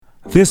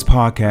This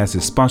podcast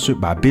is sponsored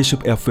by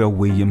Bishop F.L.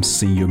 Williams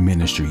Senior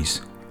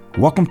Ministries.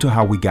 Welcome to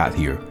How We Got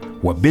Here,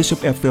 where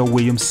Bishop F.L.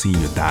 Williams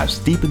Sr. dives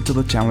deep into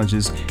the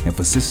challenges and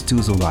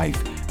vicissitudes of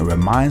life and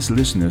reminds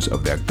listeners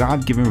of their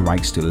God-given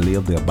rights to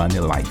live the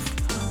abundant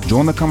life.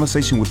 Join the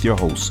conversation with your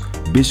host,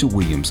 Bishop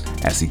Williams,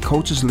 as he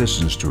coaches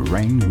listeners to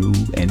reign,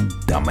 rule, and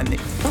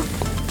dominate.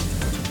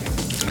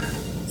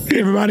 Hey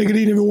everybody, good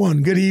evening,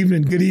 everyone. Good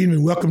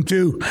evening. Welcome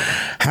to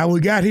How We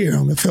Got Here.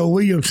 I'm F.L.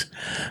 Williams.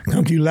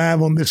 Come to you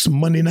live on this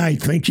Monday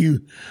night. Thank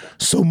you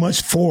so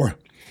much for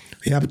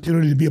the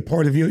opportunity to be a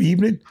part of your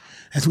evening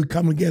as we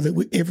come together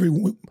every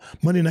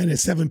Monday night at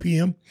 7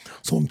 p.m.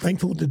 So I'm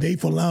thankful today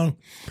for allowing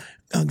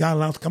God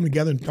allows to come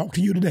together and talk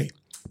to you today.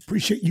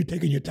 Appreciate you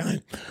taking your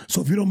time.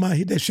 So if you don't mind,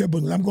 hit that share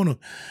button. I'm going to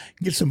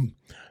get some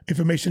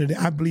information today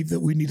I believe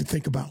that we need to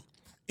think about.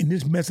 And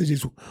this message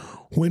is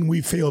when we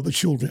fail the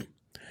children.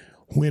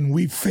 When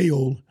we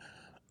fail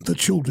the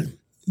children.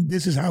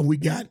 This is how we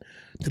got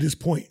to this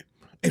point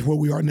at where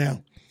we are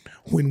now.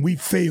 When we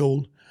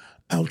fail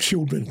our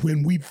children.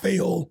 When we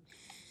fail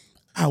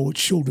our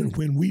children.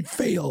 When we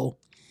fail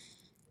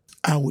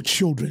our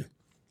children.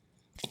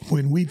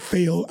 When we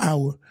fail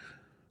our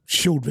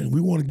children.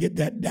 We want to get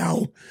that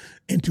down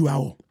into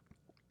our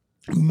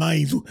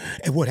minds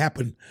at what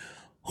happened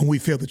when we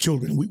fail the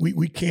children.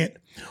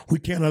 We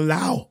cannot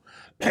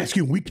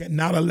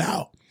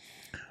allow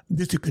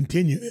this to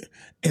continue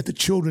at the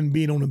children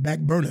being on the back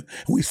burner.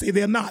 We say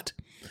they're not.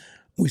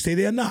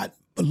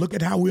 But look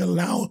at how we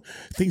allow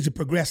things to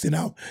progress in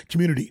our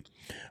community.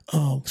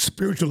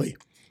 Spiritually,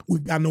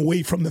 we've gotten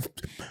away from the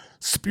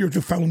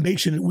spiritual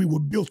foundation that we were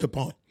built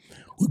upon.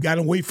 We've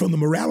gotten away from the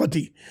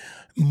morality,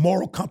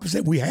 moral compass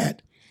that we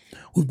had.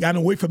 We've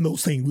gotten away from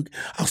those things.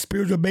 Our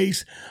spiritual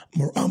base,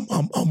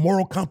 our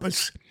moral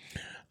compass,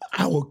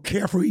 our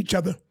care for each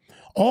other,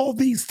 all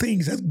these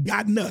things has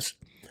gotten us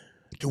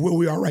to where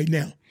we are right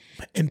now.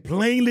 And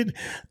plainly,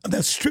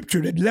 the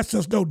scripture that lets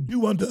us know,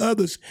 do unto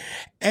others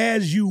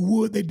as you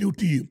would they do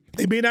to you.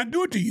 They may not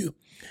do it to you,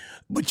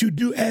 but you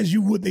do as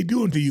you would they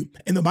do unto you.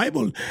 And the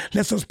Bible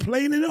lets us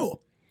plainly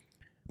know,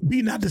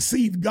 be not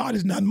deceived, God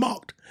is not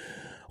mocked.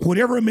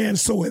 Whatever a man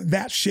soweth,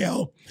 that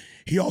shall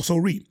he also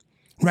reap.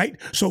 Right?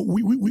 So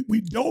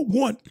we don't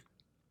want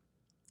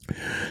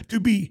to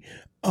be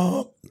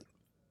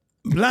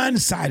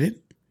blindsided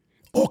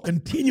or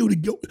continue to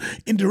go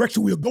in the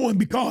direction we are going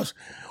because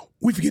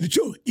we forget the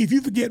children. If you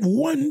forget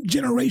one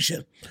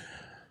generation,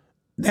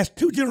 that's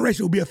two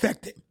generations will be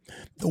affected.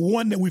 The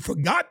one that we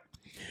forgot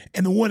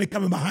and the one that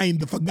coming behind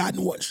the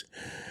forgotten ones.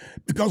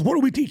 Because what are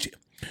we teaching?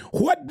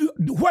 What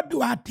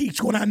do I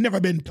teach when I've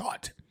never been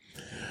taught?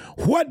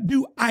 What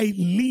do I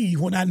leave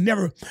when I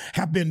never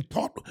have been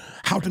taught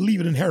how to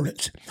leave an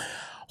inheritance?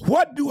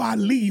 What do I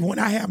leave when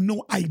I have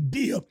no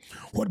idea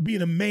what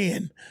being a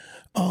man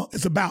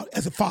is about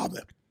as a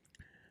father?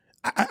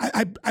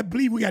 I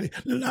believe we got it.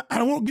 I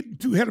don't want to get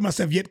too ahead of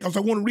myself yet because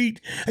I want to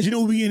read, as you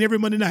know, we in every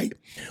Monday night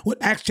with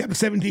Acts chapter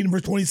 17,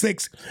 verse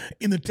 26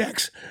 in the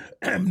text.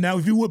 Now,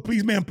 if you would,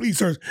 please, ma'am, please,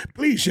 sir,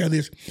 please share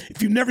this.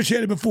 If you've never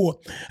shared it before,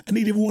 I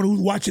need everyone who's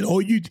watching,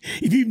 or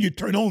if you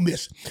turn on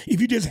this, if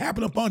you just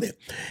happen upon it,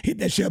 hit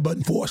that share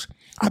button for us.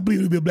 I believe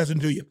it'll be a blessing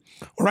to you.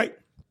 All right?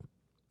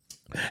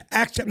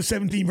 Acts chapter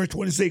 17, verse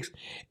 26,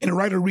 and the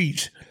writer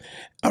reads,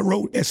 I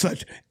wrote as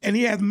such, and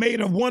he hath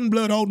made of one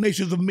blood all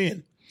nations of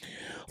men,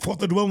 for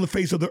to dwell on the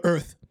face of the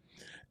earth,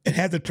 and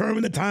had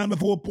determined the time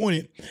before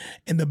appointed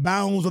and the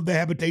bounds of the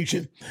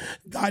habitation.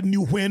 God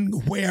knew when,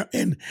 where,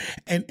 and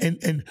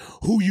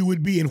who you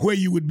would be and where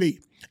you would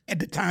be at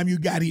the time you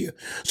got here.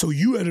 So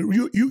you at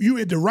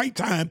the right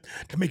time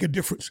to make a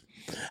difference.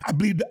 I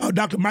believe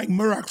Dr. Mike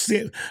Murdock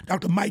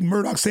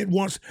said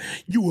once,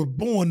 you were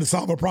born to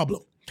solve a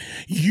problem.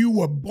 You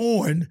were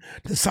born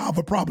to solve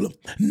a problem,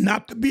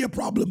 not to be a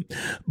problem,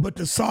 but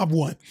to solve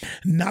one.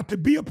 Not to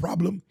be a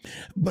problem,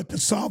 but to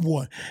solve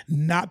one.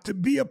 Not to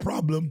be a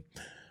problem,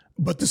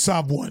 but to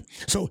solve one.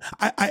 So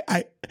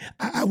I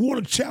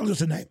want to challenge us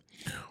tonight.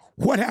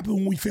 What happened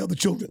when we fail the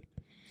children?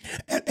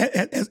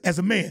 As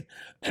a man,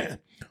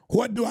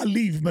 what do I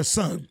leave my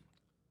son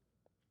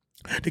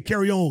to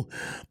carry on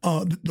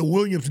the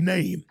Williams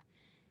name?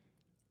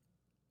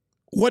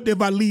 What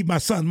if I leave my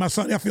son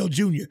F.L.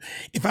 Jr.?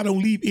 If I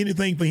don't leave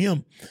anything for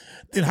him,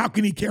 then how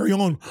can he carry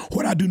on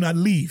what I do not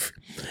leave?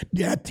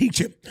 Did I teach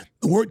him?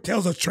 The word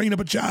tells us, train up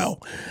a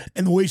child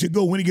and the way he should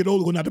go. When he get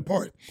older, will not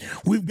depart.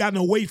 We've gotten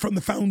away from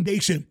the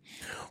foundation,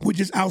 which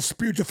is our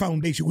spiritual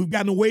foundation. We've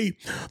gotten away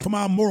from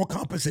our moral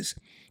compasses.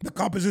 The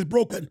compass is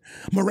broken.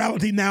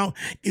 Morality now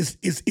is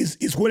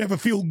whatever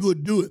feel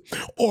good, do it.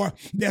 Or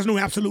there's no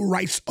absolute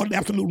rights or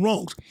absolute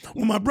wrongs.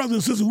 Well, my brothers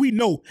and sisters, we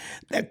know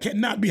that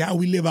cannot be how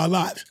we live our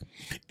lives.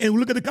 And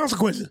look at the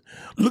consequences.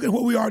 Look at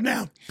what we are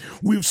now.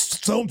 We've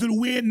sown to the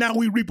wind, now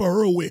we reap a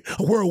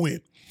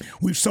whirlwind.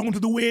 We've sown to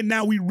the wind,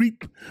 now we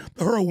reap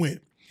the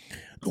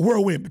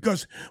whirlwind,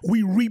 because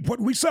we reap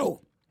what we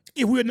sow.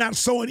 If we're not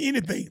sowing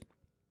anything,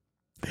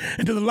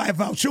 into the life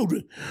of our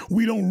children,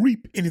 we don't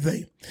reap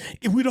anything.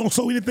 If we don't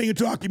sow anything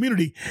into our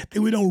community,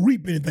 then we don't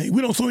reap anything. If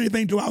we don't sow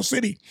anything to our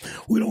city,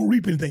 we don't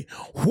reap anything.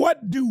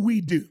 What do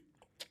we do?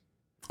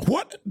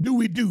 What do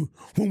we do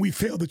when we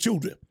fail the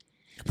children?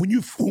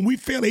 When we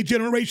fail a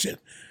generation,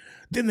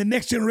 then the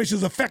next generation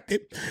is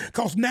affected,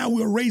 because now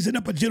we're raising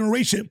up a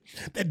generation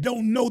that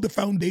don't know the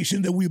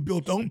foundation that we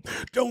built on,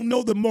 don't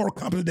know the moral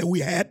compass that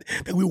we had,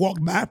 that we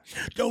walked by,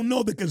 don't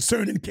know the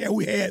concern and care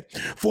we had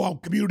for our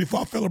community, for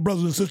our fellow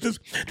brothers and sisters.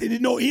 They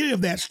didn't know any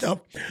of that stuff.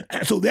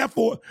 And so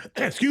therefore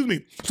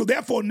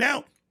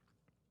now,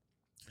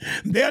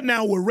 they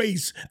now will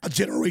raise a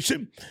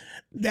generation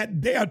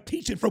that they are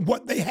teaching from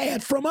what they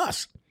had from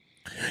us.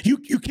 You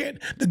can't,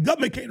 the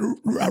government can't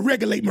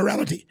regulate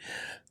morality.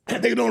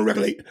 They don't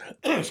regulate,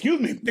 they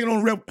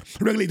don't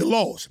regulate the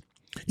laws.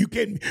 You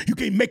can't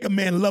make a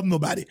man love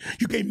nobody.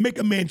 You can't make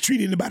a man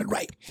treat anybody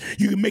right.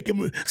 You can make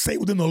him stay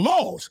within the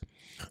laws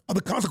of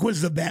the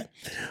consequences of that.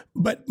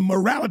 But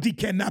morality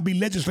cannot be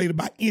legislated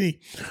by any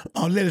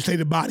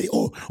legislative body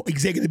or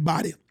executive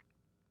body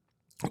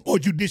or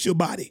judicial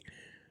body.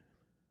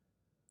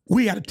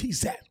 We got to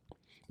teach that.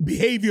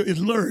 Behavior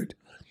is learned.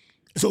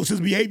 So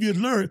since behavior is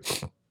learned,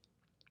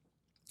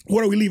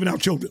 what are we leaving our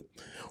children?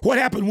 What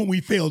happens when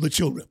we fail the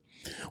children?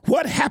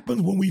 What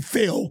happens when we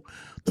fail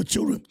the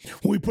children?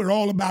 When we put it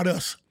all about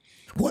us?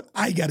 What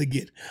I got to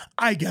get.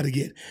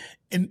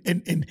 And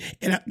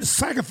the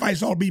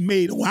sacrifice ought to be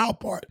made on our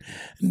part,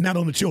 not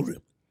on the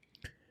children.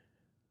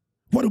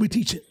 What are we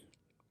teaching?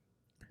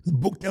 The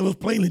book tells us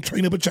plainly,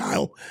 train up a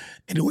child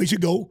and the way he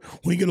should go.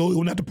 When he get old, he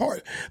will not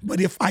depart.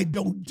 But if I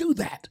don't do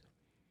that,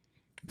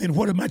 then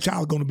what is my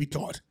child going to be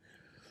taught?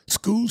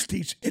 Schools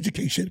teach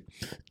education,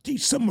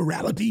 teach some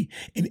morality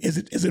and as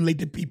it relates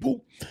to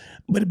people,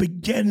 but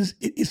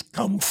it's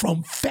come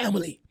from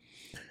family.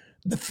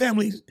 The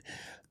family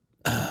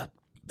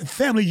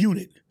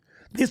unit,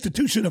 the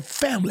institution of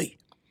family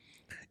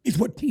is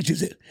what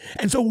teaches it.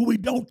 And so when we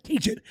don't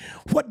teach it,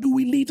 what do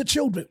we leave the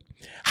children?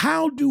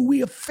 How do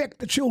we affect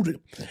the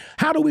children?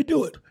 How do we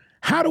do it?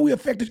 How do we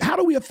affect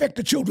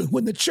the children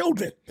when the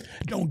children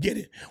don't get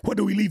it? What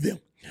do we leave them?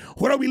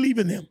 What are we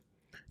leaving them?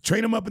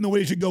 Train them up in the way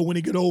they should go. When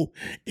they get old,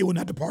 it will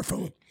not depart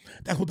from them.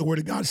 That's what the word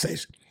of God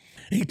says.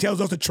 And he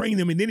tells us to train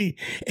them. And then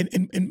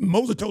and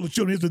Moses told the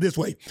children of Israel this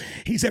way.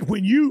 He said,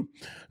 when you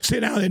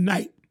sit down at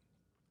night,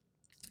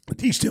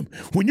 teach them.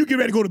 When you get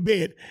ready to go to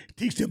bed,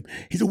 teach them.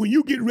 He said, when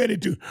you get ready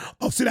to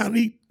sit down and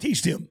eat,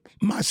 teach them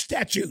my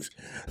statutes.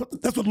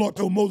 That's what the Lord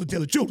told Moses to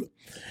tell the children.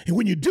 And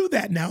when you do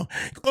that now,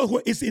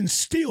 it's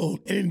instilled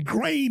and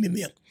ingrained in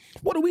them.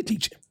 What are we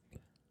teaching?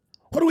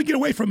 What do we get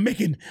away from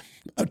making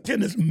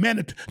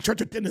church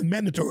attendance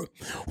mandatory?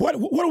 What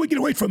do we get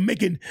away from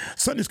making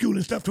Sunday school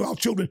and stuff to our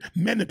children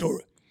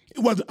mandatory? It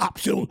wasn't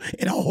optional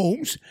in our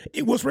homes.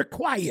 It was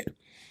required.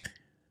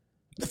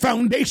 The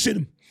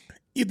foundation,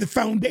 if the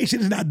foundation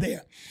is not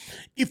there,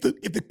 if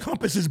the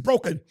compass is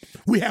broken,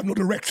 we have no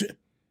direction.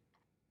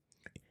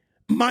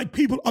 My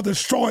people are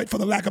destroyed for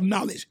the lack of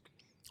knowledge,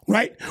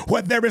 right?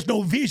 Where there is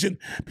no vision,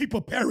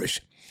 people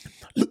perish.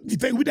 Look, you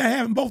think we're not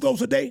having both those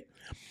today?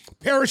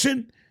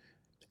 Perishing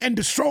and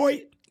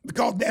destroyed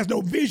because there's no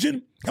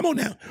vision. Come on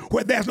now.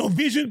 Where there's no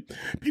vision,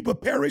 people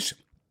perish.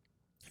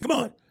 Come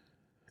on.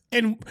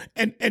 And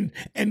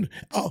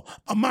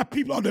my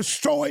people are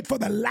destroyed for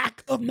the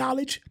lack of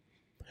knowledge.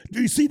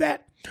 Do you see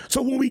that?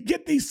 So when we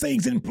get these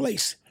things in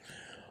place,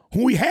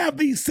 when we have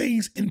these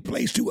things in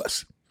place to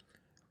us,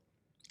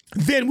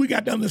 then we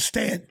got to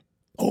understand,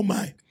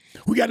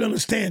 we got to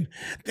understand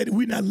that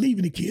we're not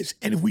leaving the kids.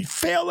 And if we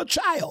fail a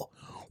child,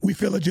 we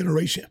fail a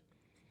generation.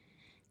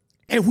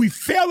 And if we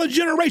fail a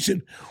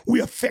generation,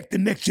 we affect the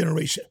next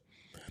generation.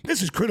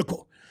 This is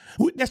critical.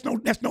 That's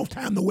no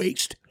time to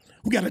waste.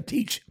 We got to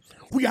teach.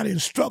 We got to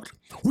instruct.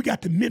 We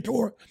got to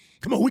mentor.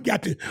 Come on, we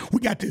got to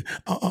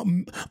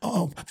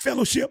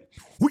fellowship.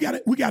 We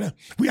got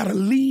to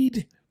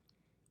lead.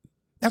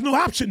 There's no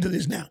option to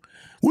this now.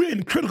 We're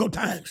in critical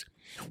times.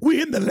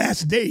 We're in the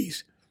last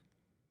days.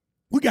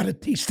 We got to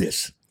teach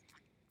this.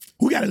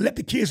 We got to let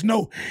the kids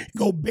know,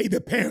 go obey their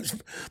parents,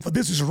 for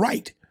this is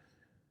right.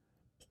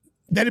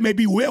 That it may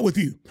be well with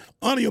you.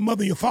 Honor your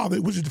mother and your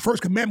father, which is the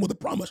first commandment with a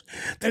promise.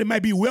 That it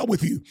might be well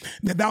with you,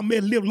 that thou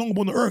mayest live long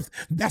upon the earth.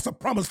 That's a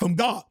promise from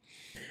God.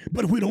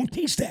 But if we don't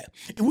teach that,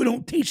 if we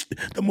don't teach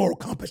the moral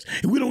compass,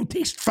 if we don't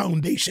teach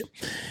foundation,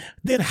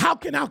 then how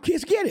can our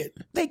kids get it?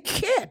 They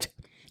can't.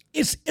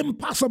 It's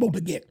impossible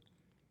to get.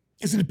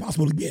 It's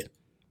impossible to get.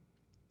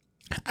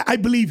 I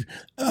believe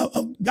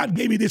God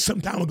gave me this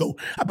some time ago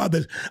about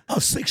the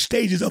 6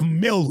 stages of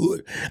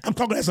malehood. I'm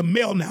talking as a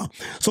male now,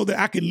 so that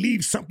I can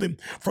leave something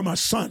for my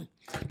son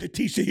to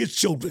teach to his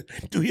children,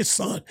 to his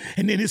son,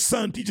 and then his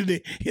son teaches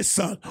his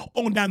son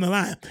on down the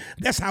line.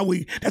 That's how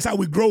we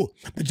grow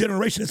the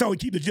generation. That's how we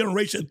keep the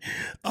generation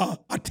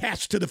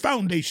attached to the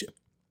foundation.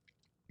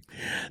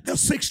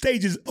 There's 6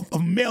 stages of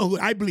malehood,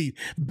 I believe.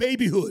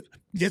 Babyhood,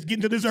 just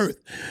getting to this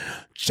earth.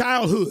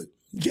 Childhood,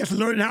 just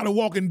learning how to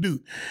walk and do.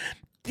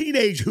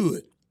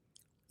 Teenagehood,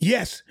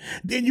 yes.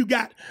 Then you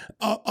got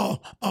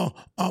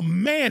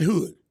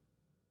manhood.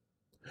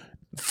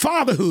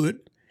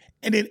 fatherhood,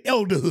 and then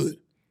elderhood.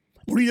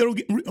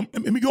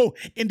 Let me go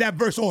in that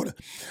reverse order.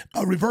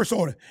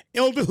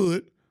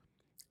 Elderhood,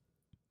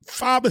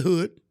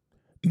 fatherhood,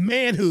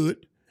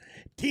 manhood,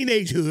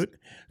 teenagehood,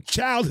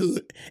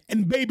 childhood,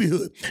 and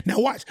babyhood. Now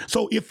watch.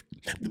 So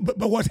but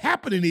what's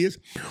happening is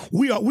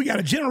we got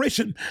a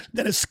generation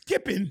that is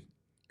skipping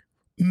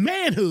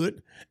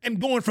manhood and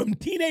going from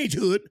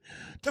teenagehood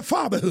to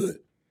fatherhood.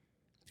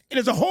 And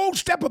there's a whole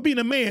step of being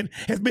a man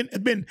has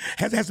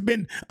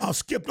been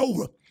skipped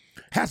over,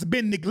 has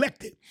been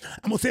neglected.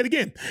 I'm gonna say it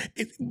again.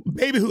 It's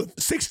babyhood,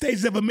 6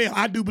 stages of a male,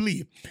 I do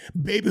believe.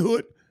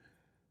 Babyhood,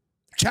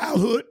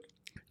 childhood,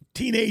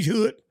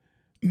 teenagehood,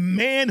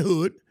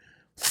 manhood,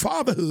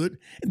 fatherhood,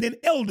 and then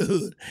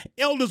elderhood.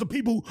 Elders are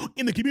people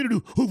in the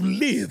community who've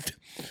lived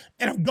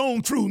and have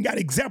gone through and got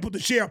examples to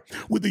share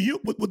with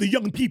the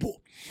young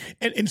people.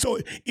 And so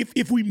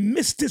if we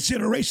miss this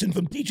generation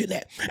from teaching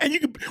that, and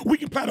we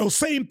can apply those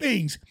same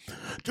things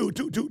to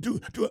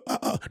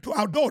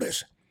our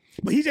daughters.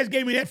 But he just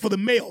gave me that for the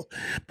male.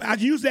 But I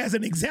use that as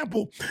an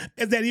example,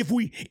 is that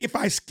if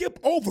I skip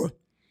over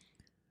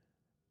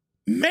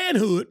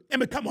manhood and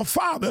become a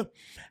father,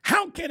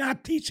 how can I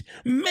teach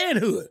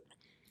manhood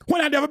when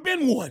I've never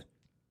been one?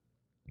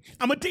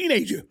 I'm a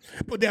teenager,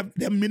 but there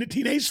are many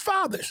teenage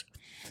fathers.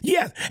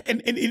 Yes,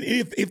 and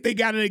if they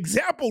got an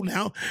example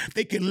now,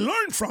 they can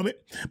learn from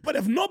it. But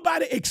if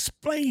nobody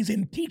explains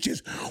and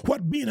teaches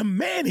what being a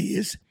man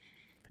is,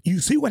 you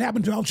see what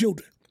happened to our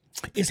children.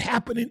 It's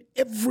happening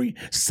every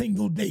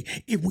single day.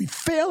 If we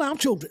fail our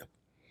children,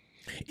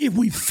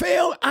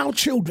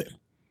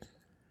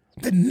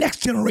 the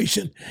next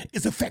generation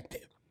is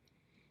affected.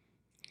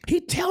 He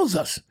tells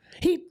us,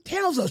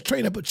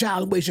 train up a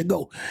child in the way he should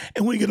go.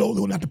 And when he get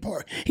older, he'll not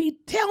depart. He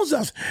tells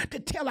us to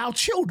tell our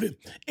children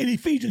in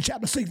Ephesians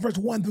chapter 6, verse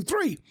 1 through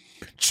 3.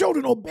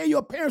 Children, obey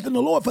your parents in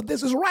the Lord, for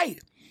this is right.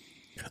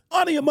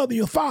 Honor your mother and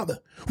your father,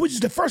 which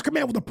is the first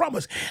command with a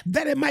promise,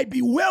 that it might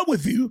be well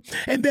with you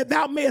and that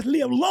thou mayest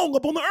live long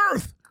upon the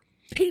earth.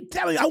 He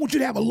telling you, I want you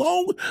to have a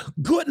long,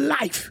 good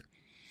life.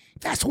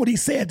 That's what he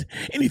said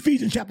in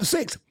Ephesians chapter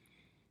 6.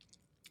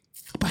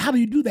 But how do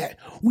you do that?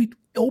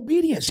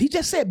 Obedience. He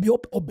just said,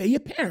 obey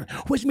your parents,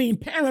 which means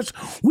parents,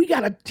 we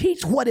got to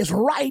teach what is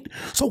right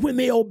so when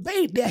they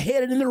obey, they're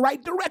headed in the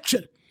right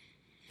direction.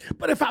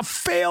 But if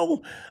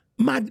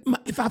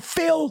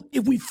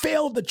we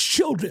fail the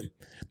children,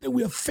 then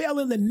we are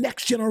failing the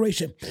next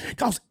generation.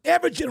 Because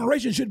every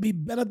generation should be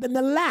better than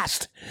the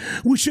last.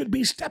 We should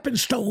be stepping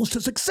stones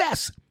to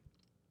success.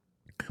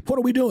 What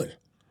are we doing?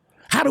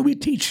 How do we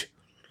teach?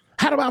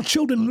 How do our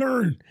children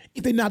learn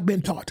if they've not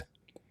been taught?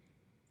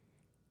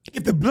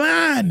 If the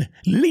blind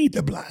lead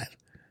the blind,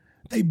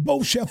 they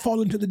both shall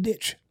fall into the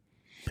ditch.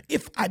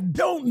 If I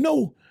don't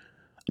know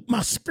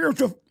my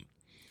spiritual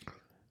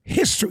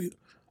history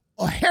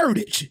or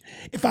heritage,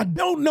 if I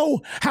don't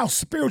know how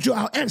spiritual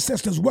our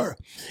ancestors were,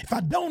 if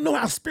I don't know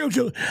how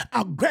spiritual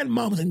our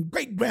grandmamas and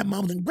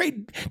great-grandmamas and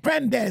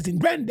great-granddaddies and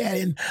granddaddy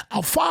and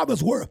our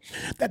fathers were,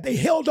 that they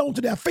held on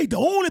to their faith, the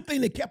only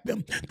thing that kept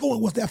them going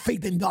was their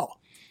faith in God.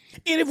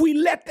 And if we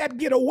let that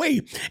get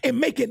away and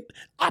make it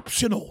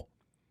optional,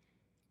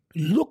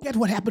 look at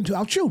what happened to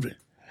our children.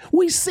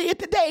 We see it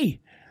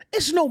today.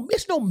 It's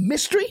no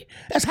mystery.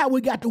 That's how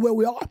we got to where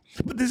we are.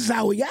 But this is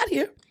how we got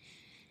here.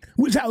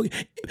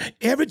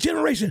 Every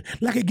generation,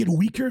 like it get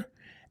weaker.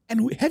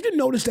 And have you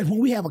noticed that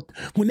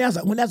when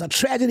there's a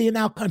tragedy in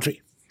our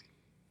country,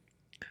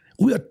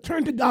 we'll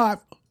turn to God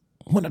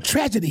when a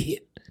tragedy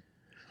hit,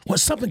 when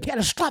something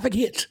catastrophic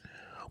hits.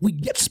 We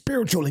get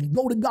spiritual and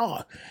go to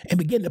God and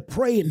begin to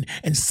pray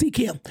and seek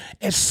Him.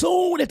 As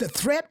soon as the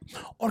threat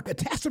or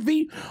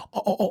catastrophe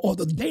or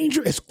the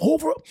danger is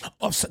over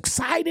or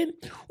subsiding,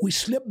 we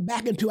slip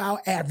back into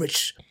our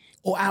average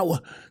or our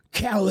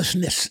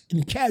carelessness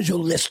and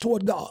casualness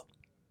toward God.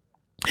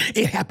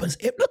 It happens.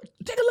 Take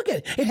a look at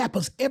it. It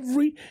happens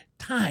every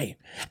time.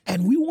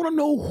 And we want to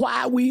know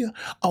why we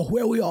are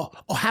where we are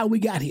or how we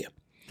got here.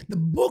 The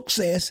book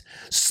says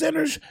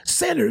sinners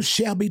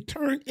shall be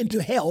turned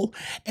into hell,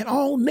 and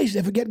all nations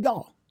that forget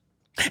God.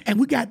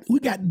 And we got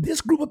this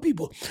group of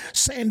people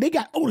saying they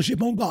got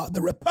ownership on God.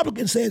 The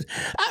Republican says,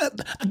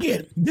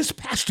 again, this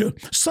pastor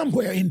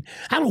somewhere I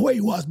don't know where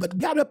he was, but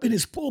got up in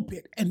his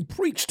pulpit and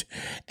preached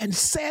and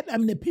said,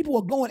 the people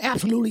were going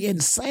absolutely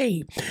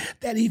insane,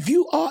 that if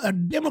you are a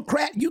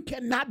Democrat, you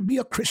cannot be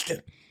a Christian.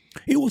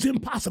 It was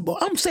impossible.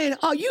 I'm saying,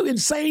 are you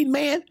insane,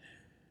 man?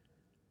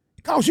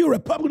 Because you're a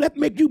Republican, that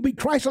make you be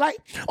Christ-like?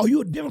 Or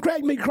you're a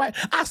Democrat, make you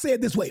Christ? I say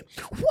it this way.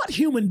 What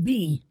human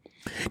being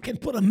can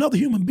put another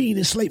human being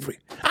in slavery?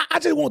 I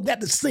just want that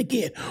to sink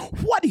in.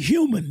 What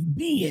human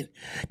being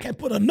can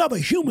put another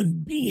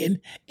human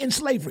being in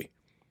slavery?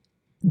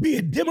 Be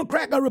it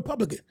Democrat or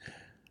Republican.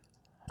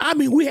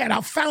 We had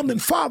our founding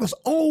fathers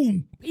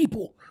own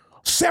people.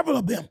 Several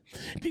of them,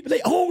 people,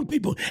 they own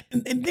people,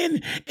 and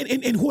then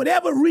and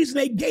whatever reason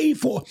they gave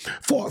for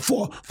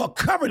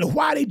covering of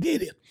why they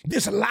did it,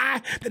 this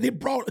lie that they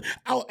brought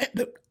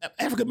the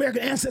African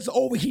American ancestors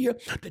over here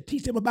to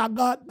teach them about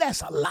God,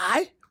 that's a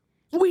lie.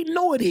 We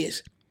know it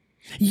is.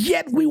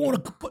 Yet we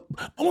want to put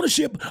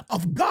ownership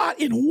of God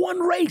in one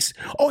race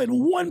or in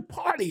one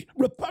party,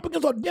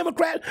 Republicans or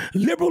Democrat,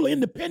 liberal or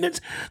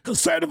independents,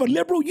 conservative or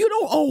liberal. You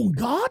don't own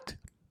God.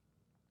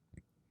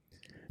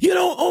 You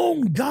don't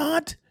own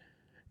God.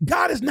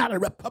 God is not a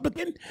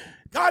Republican.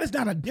 God is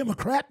not a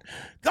Democrat.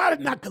 God is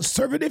not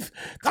conservative.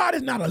 God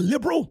is not a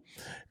liberal.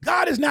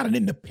 God is not an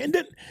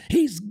independent.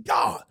 He's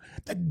God.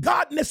 The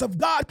godness of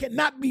God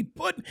cannot be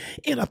put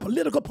in a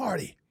political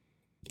party.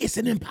 It's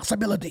an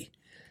impossibility.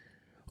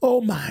 Oh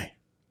my.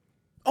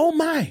 Oh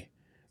my.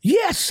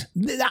 Yes.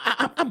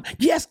 I'm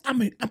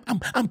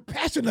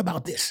passionate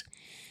about this.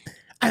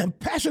 I am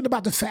passionate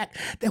about the fact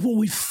that when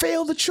we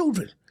fail the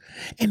children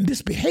and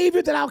this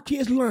behavior that our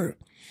kids learn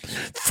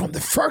from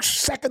the first,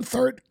 second,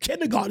 third,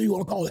 kindergarten, you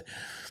want to call it,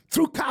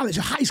 through college,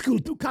 high school,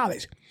 through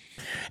college,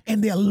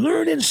 and they're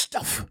learning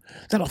stuff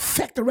that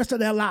affect the rest of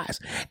their lives.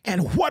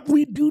 And what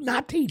we do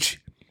not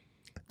teach,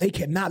 they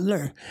cannot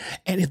learn.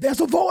 And if there's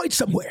a void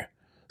somewhere,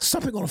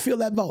 something's going to fill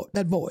that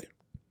void.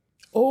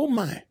 Oh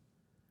my.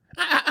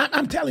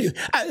 I'm telling you,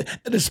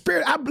 the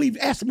Spirit, I believe,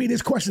 asked me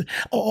this question,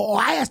 or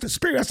I asked the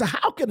Spirit, I said,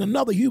 how can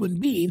another human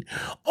being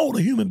own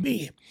a human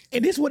being?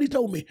 And this is what he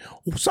told me.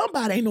 Well,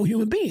 somebody ain't no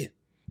human being.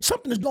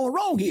 Something is going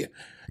wrong here,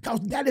 because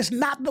that is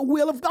not the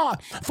will of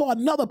God for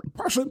another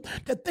person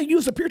to think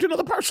you're superior to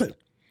another person.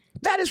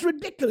 That is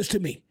ridiculous to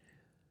me.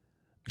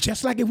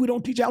 Just like if we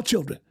don't teach our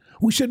children,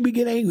 we shouldn't be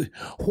getting angry.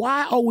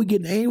 Why are we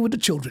getting angry with the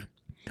children?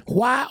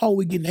 Why are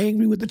we getting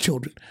angry with the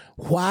children?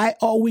 Why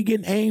are we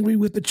getting angry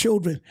with the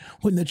children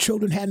when the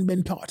children hadn't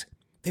been taught?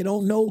 They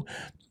don't know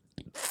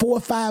 4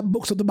 or 5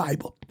 books of the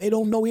Bible. They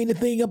don't know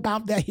anything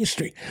about their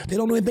history. They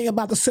don't know anything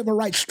about the civil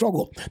rights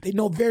struggle. They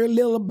know very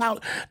little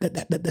about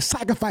the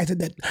sacrifices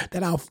that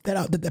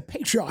the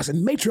patriarchs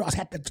and matriarchs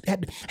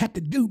had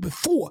to do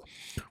before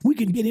we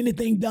can get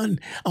anything done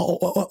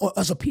or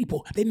as a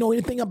people. They know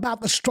anything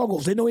about the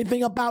struggles. They know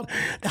anything about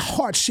the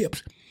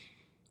hardships.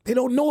 They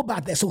don't know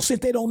about that. So since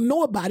they don't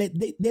know about it,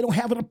 they don't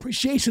have an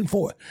appreciation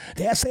for it.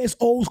 They say it's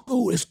old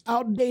school, it's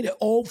outdated,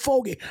 old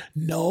fogey.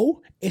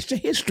 No, it's the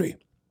history.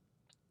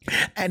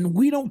 And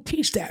we don't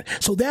teach that.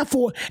 So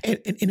therefore,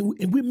 and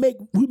we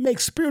make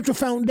spiritual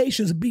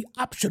foundations be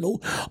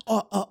optional,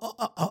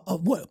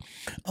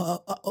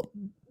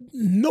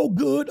 no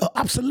good or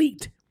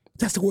obsolete.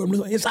 That's the word I'm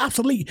looking. It's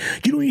obsolete.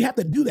 You don't even have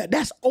to do that.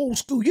 That's old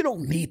school. You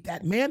don't need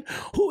that, man.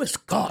 Who is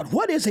God?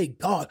 What is a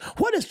God?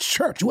 What is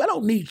church? Well, I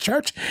don't need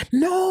church.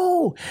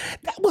 No,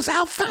 that was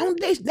our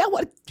foundation. That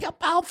what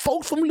kept our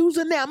folks from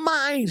losing their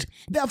minds,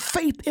 their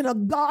faith in a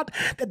God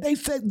that they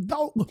said,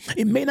 though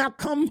it may not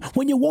come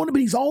when you want it,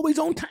 but he's always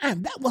on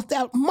time. That was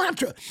their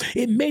mantra.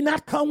 It may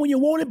not come when you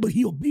want it, but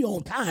he'll be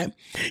on time.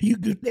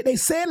 They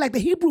said, like the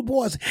Hebrew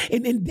boys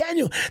in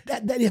Daniel,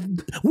 that if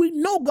we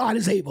know God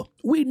is able,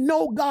 we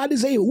know God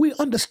is able. We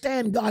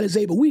understand God is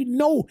able. We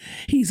know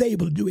he's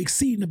able to do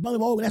exceeding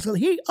abundant all.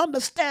 He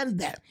understands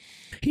that.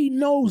 He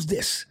knows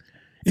this.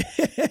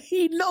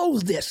 He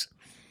knows this.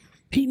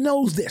 He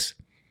knows this.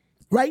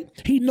 Right?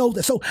 He knows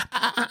this. So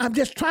I'm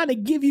just trying to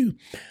give you,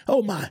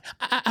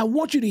 I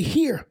want you to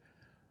hear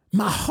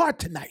my heart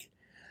tonight.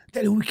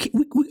 That I'm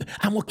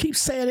going to keep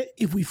saying it.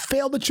 If we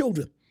fail the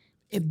children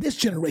in this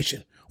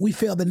generation, we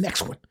fail the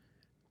next one.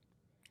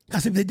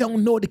 Because if they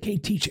don't know it, they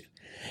can't teach it.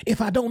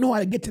 If I don't know how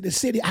to get to the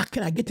city, how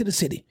can I get to the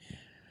city?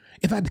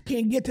 If I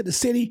can't get to the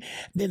city,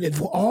 then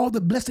if all the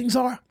blessings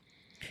are,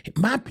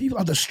 my people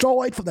are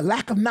destroyed for the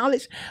lack of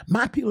knowledge.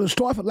 My people are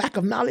destroyed for lack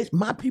of knowledge.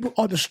 My people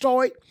are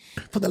destroyed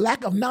for the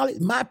lack of knowledge.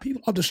 My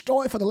people are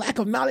destroyed for the lack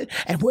of knowledge.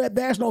 And where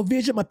there's no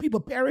vision, my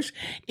people perish.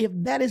 If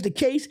that is the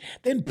case,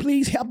 then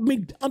please help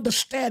me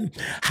understand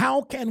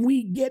how can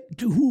we get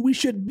to who we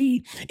should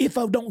be if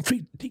I don't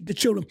teach the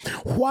children.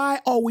 Why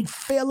are we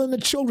failing the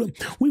children?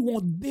 We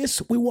want this,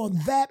 we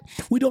want that.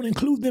 We don't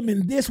include them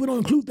in this, we don't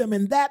include them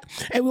in that.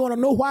 And we want to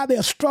know why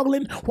they're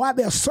struggling, why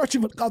they're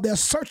searching, because they're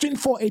searching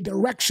for a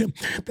direction.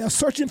 They're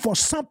searching for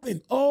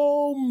something.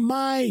 Oh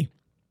my.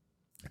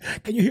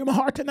 Can you hear my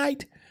heart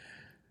tonight?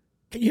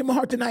 Can you hear my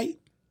heart tonight?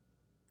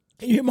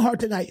 Can you hear my heart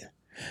tonight?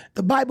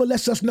 The Bible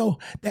lets us know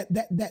that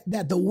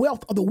the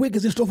wealth of the wicked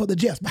is in store for the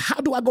just. But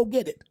how do I go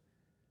get it?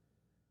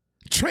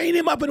 Train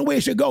him up in the way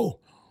he should go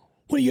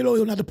when you know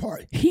he'll not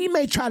depart. He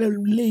may try to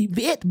leave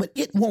it, but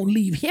it won't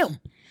leave him.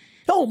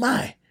 Oh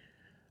my.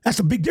 That's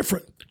a big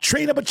difference.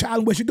 Train up a child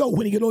in the way he should go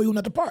when he know he'll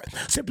not depart.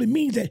 Simply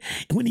means that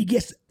when he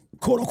gets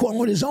quote unquote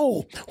on his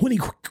own, when he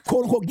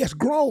quote unquote gets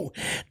grown,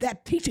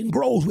 that teaching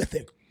grows with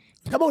him.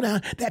 Come on now,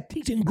 that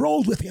teaching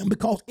grows with him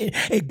because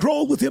it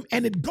grows with him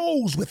and it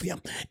goes with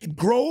him. It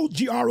grows,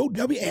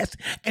 G-R-O-W-S,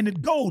 and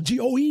it goes,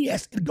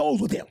 G-O-E-S, it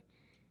goes with him.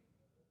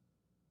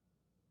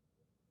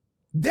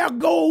 There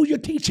goes your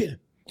teaching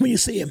when you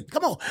see him.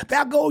 Come on,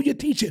 there goes your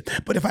teaching.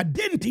 But if I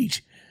didn't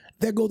teach,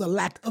 there goes the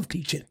lack of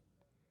teaching.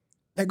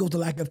 There goes the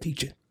lack of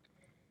teaching.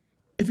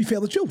 If you fail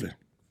the children.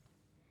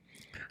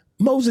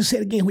 Moses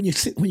said again, when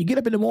you get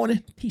up in the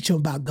morning, teach them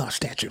about God's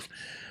statutes.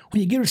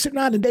 When you sit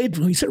around the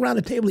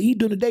table to eat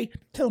during the day,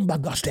 tell them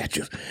about God's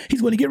statutes.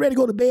 When you get ready to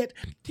go to bed,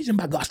 teach them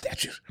about God's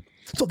statutes.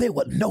 So they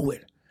would know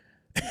it.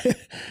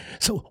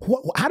 So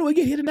how do we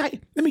get here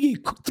tonight? Let me give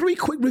you 3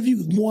 quick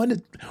reviews.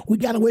 One, we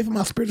got away from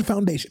our spiritual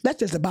foundation. That's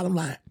just the bottom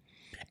line.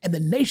 And the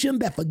nation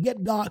that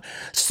forget God,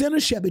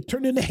 sinners shall be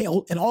turned into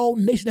hell, and all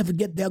nations that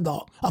forget their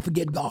God or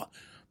forget God.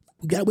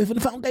 We got away from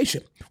the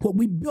foundation. What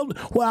we built,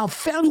 what our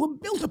families were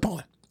built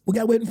upon. We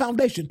got away from the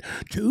foundation.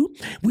 2,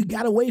 we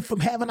got away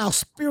from having our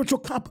spiritual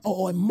compass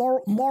or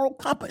moral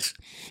compass.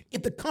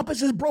 If the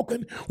compass is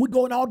broken, we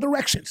go in all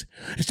directions.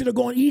 Instead of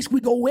going east, we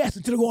go west.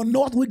 Instead of going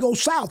north, we go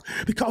south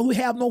because we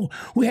have no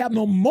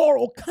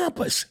moral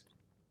compass.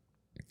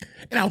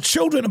 And our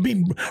children are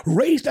being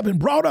raised up and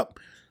brought up,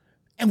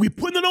 and we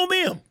put it on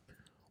them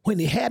when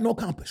they had no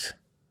compass.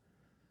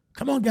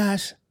 Come on,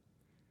 guys.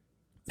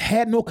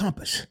 Had no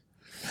compass.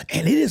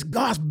 And it is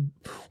God's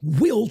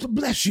will to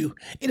bless you.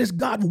 It is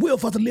God's will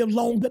for us to live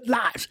long, good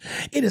lives.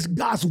 It is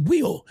God's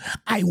will.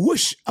 I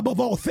wish above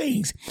all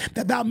things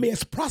that thou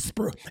mayest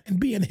prosper and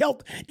be in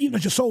health, even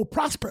as your soul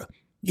prosper.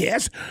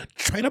 Yes,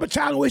 train up a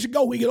child in the way he should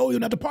go. We get old,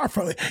 you'll not depart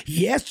from it.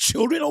 Yes,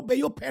 children, obey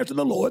your parents in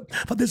the Lord,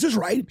 for this is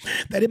right,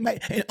 that it may,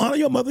 and honor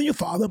your mother and your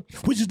father,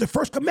 which is the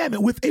first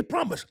commandment with a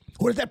promise.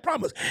 What is that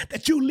promise?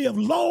 That you live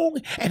long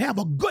and have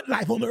a good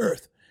life on the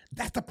earth.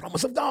 That's the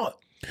promise of God.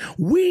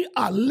 We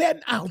are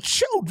letting our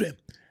children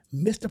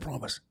miss the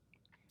promise.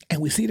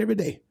 And we see it every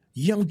day.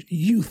 Young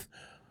youth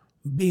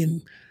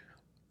being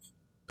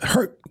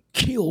hurt,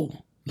 killed,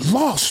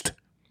 lost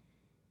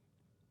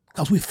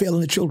because we're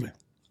failing the children.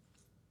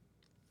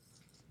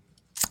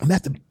 And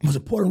that's the most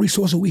important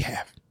resource that we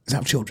have is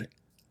our children.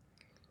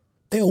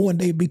 They'll one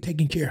day be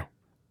taking care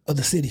of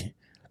the city,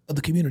 of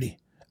the community,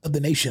 of the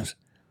nations,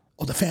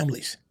 of the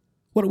families.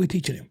 What are we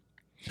teaching them?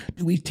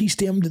 Do we teach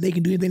them that they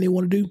can do anything they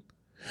want to do?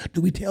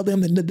 Do we tell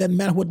them that it doesn't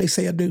matter what they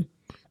say or do?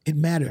 It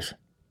matters.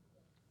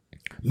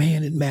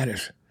 Man, it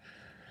matters.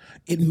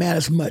 It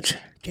matters much.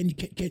 Can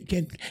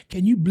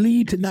you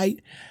believe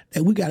tonight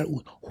that we got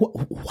to,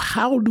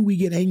 how do we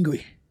get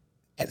angry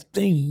at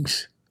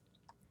things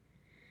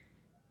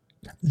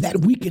that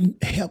we can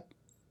help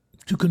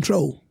to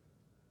control?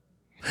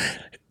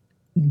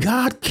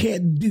 God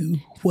can't do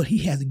what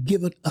he has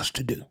given us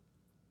to do.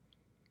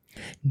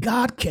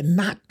 God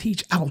cannot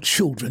teach our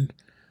children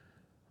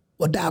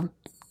without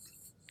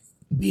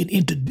being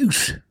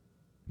introduced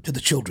to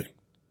the children.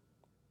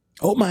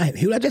 Oh my,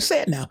 hear what I just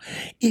said now.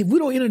 If we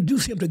don't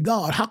introduce him to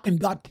God, how can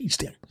God teach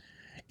them?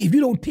 If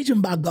you don't teach them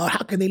about God,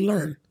 how can they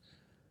learn?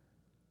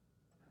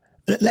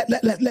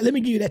 Let me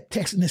give you that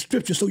text in the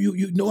scripture so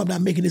you know I'm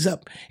not making this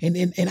up,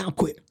 and I'll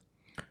quit.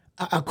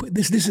 I'll quit.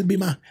 This will be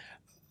my,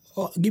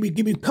 give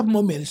me a couple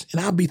more minutes and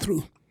I'll be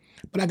through.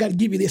 But I got to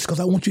give you this because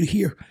I want you to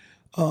hear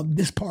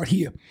this part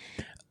here.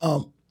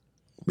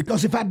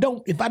 Because if I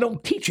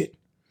don't teach it,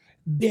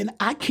 then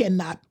I can't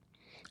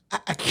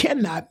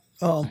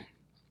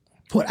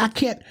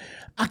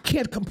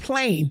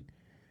complain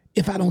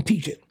if I don't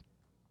teach it.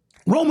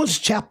 Romans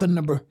chapter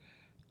number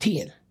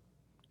 10.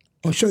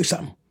 I'll show you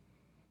something.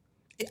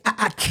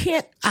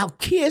 Our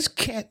kids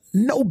can't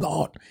know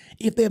God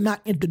if they're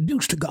not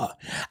introduced to God.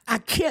 I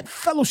can't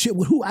fellowship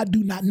with who I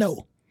do not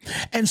know.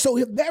 And so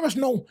if there is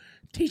no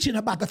teaching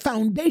about the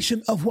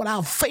foundation of what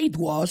our faith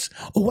was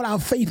or what our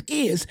faith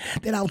is,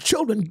 then our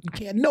children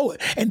can't know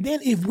it. And then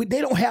if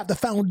they don't have the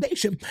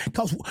foundation,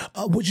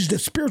 which is the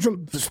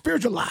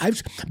spiritual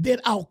lives, then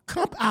our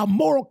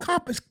moral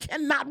compass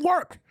cannot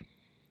work.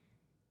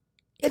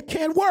 It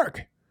can't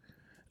work.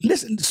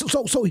 Listen,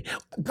 so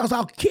because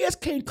our kids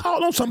can't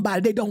call on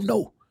somebody they don't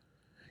know.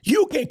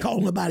 You can't call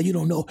on somebody you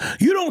don't know.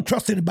 You don't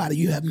trust anybody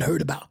you haven't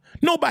heard about.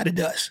 Nobody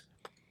does.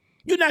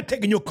 You're not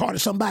taking your car to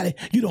somebody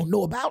you don't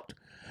know about.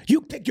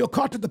 You take your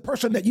car to the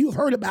person that you've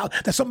heard about,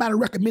 that somebody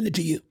recommended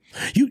to you.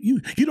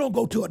 You don't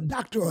go to a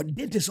doctor or a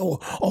dentist or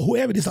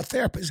whoever it is, a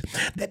therapist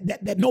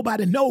that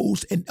nobody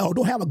knows and or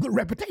don't have a good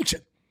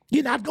reputation.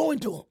 You're not going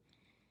to them.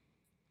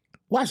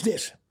 Watch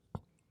this.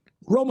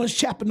 Romans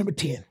chapter number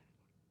 10.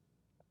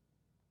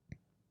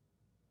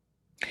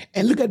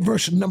 And look at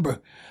verse number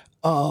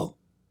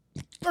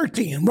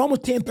 13.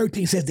 Romans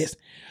 10:13 says this.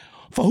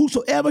 For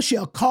whosoever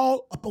shall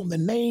call upon the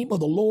name of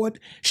the Lord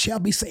shall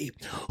be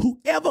saved.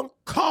 Whoever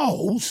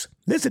calls,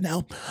 listen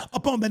now,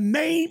 upon the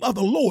name of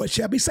the Lord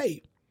shall be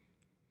saved.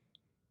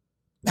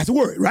 That's the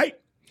word, right?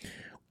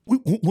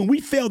 When we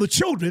fail the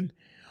children,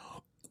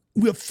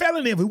 we're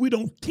failing them if we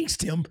don't teach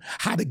them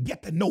how to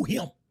get to know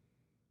him.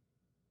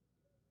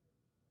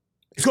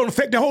 It's going to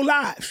affect their whole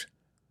lives.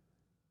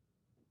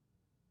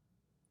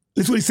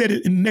 That's what he said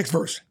in the next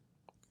verse.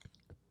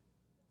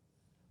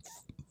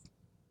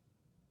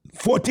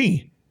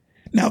 14.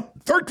 Now,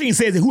 13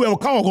 says that whoever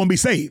calls is going to be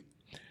saved.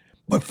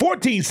 But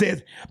 14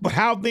 says, but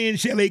how then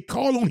shall they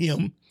call on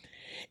him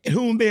in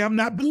whom they have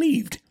not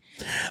believed?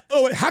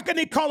 Oh, how can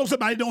they call on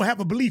somebody they don't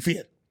have a belief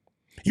in?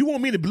 You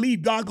want me to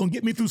believe God's going to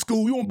get me through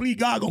school? You want to believe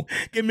God going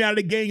to get me out of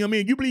the gang I'm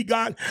in? You believe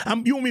God,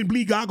 you want me to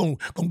believe God going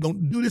to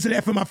do this and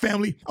that for my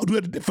family? I'll do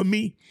it for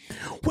me.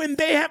 When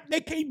they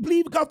can't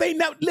believe because they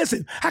never,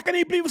 listen, how can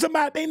they believe in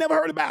somebody they never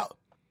heard about?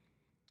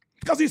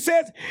 Because he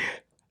says,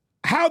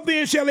 how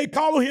then shall they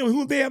call on him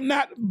whom they have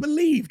not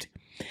believed?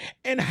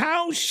 And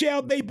how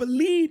shall they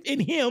believe in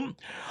him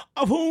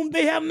of whom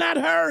they have not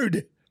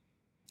heard?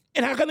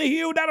 And how can they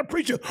hear without a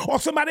preacher or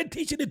somebody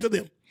teaching it to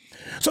them?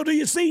 So do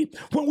you see,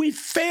 when we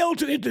fail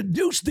to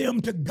introduce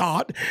them to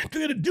God,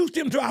 to introduce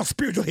them to our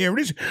spiritual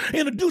heritage,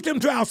 introduce them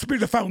to our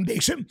spiritual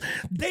foundation,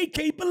 they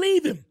can't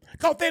believe him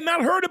because they're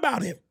not heard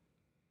about him.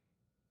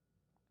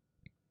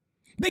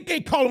 They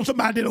can't call on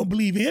somebody they don't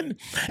believe in,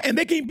 and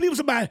they can't believe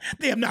somebody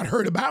they have not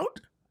heard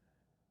about.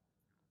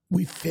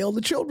 We fail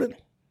the children.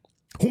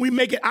 When we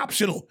make it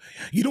optional,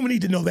 you don't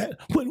need to know that.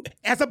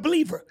 As a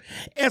believer,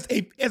 as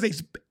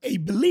a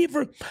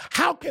believer,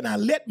 how can I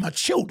let my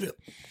children?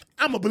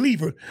 I'm a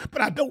believer,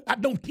 but I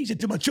don't teach it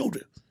to my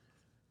children.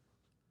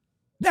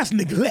 That's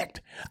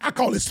neglect. I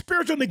call it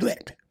spiritual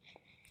neglect.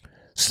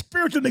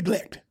 Spiritual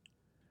neglect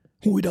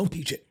when we don't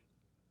teach it.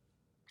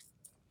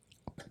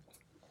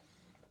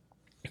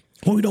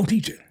 When we don't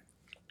teach it.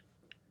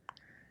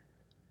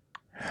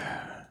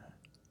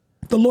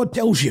 The Lord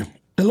tells you.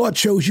 The Lord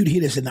chose you to hear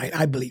this tonight,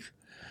 I believe.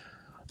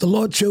 The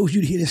Lord chose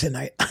you to hear this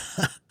tonight.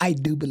 I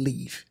do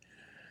believe.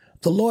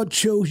 The Lord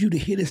chose you to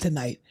hear this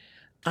tonight.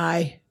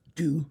 I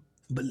do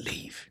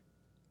believe.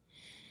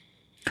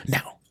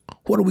 Now,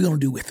 what are we going to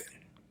do with it?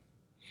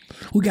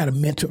 We got to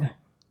mentor.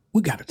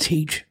 We got to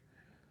teach.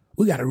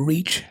 We got to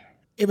reach.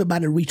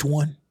 Everybody reach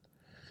one.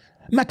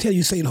 I'm not telling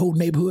you to say the whole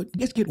neighborhood.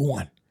 Just get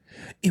one.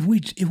 If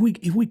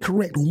we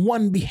correct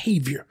one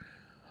behavior,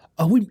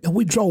 or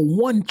we draw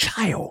one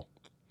child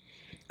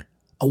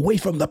away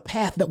from the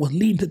path that was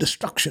leading to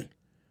destruction,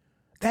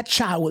 that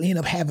child will end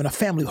up having a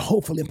family,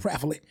 hopefully and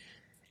prayerfully,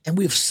 and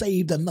we've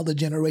saved another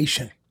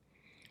generation.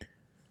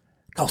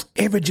 Because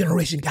every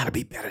generation got to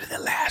be better than the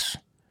last.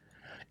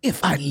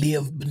 If I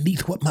live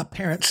beneath what my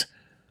parents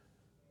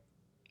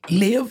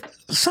lived,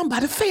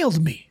 somebody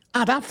failed me.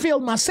 Either I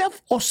failed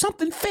myself or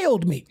something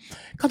failed me,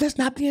 because that's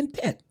not the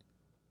intent.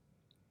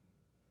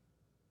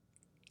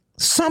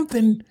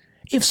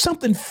 If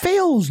something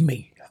fails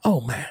me,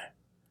 oh man.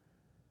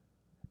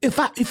 If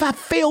I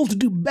fail to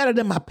do better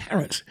than my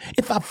parents,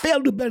 if I fail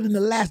to do better than the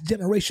last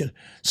generation,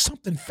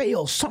 something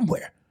fails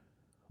somewhere.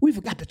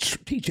 We've got to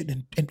teach it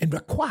and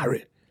require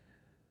it,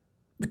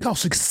 because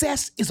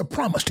success is a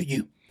promise to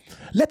you.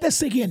 Let that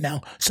sink in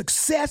now.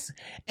 Success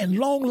and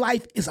long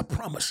life is a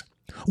promise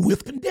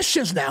with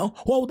conditions now.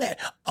 What was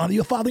that? Honor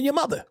your father and your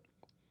mother.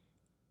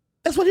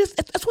 That's what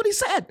he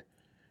said.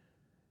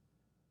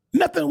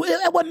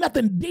 That wasn't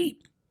nothing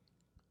deep.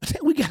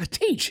 We got to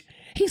teach.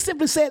 He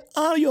simply said,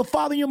 honor your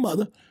father and your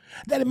mother,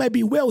 that it might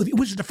be well with you,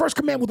 which is the first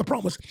commandment with a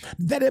promise,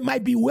 that it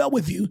might be well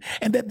with you,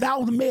 and that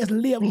thou mayest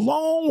live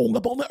long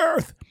upon the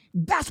earth.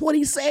 That's what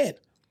he said.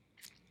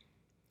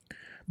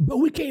 But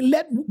we can't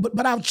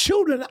but our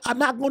children are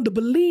not going to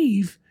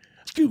believe,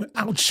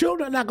 our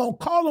children are not going to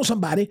call on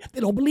somebody they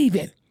don't believe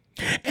in.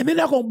 And they're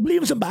not going to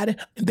believe in somebody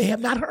they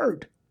have not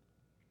heard.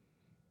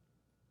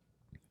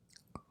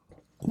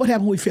 What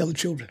happens when we fail the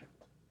children?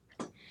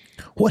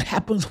 What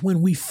happens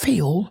when we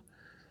fail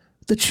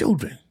the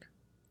children?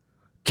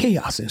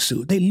 Chaos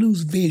ensues. They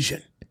lose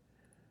vision.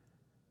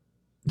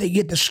 They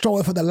get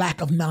destroyed for the lack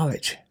of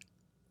knowledge.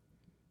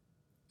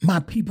 My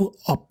people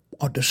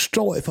are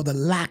destroyed for the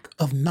lack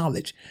of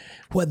knowledge.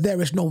 Where there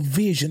is no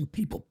vision,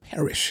 people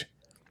perish.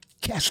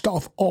 Cast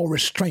off all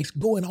restraints,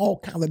 go in all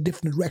kinds of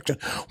different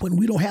directions. When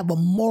we don't have a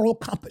moral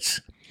compass,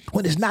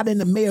 when it's not in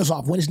the mayor's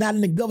office, when it's not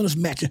in the governor's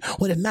mansion,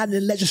 when it's not in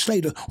the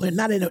legislature, when it's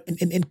not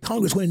in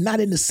Congress, when it's not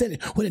in the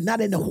Senate, when it's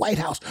not in the White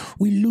House,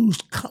 we lose.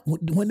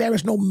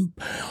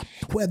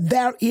 Where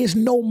there is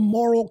no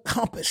moral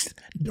compass,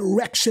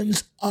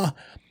 directions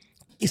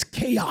is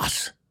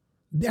chaos.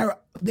 There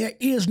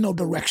is no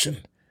direction.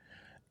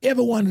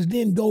 Everyone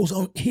then goes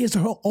on his or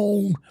her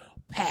own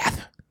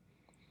path.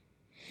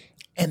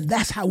 And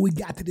that's how we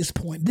got to this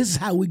point. This is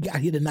how we got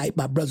here tonight,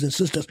 my brothers and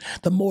sisters.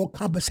 The moral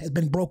compass has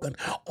been broken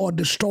or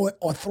destroyed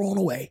or thrown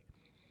away.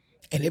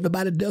 And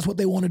everybody does what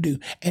they want to do.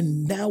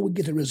 And now we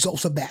get the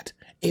results of that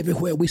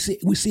everywhere. We see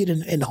it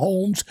in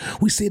homes.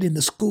 We see it in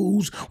the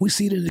schools. We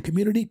see it in the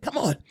community. Come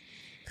on.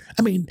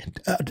 I mean,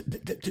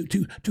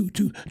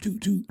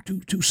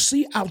 to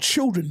see our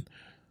children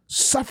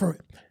suffer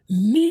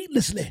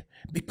needlessly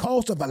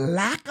because of a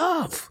lack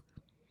of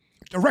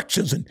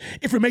directions and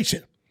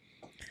information.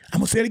 I'm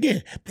going to say it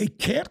again. They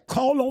can't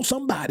call on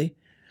somebody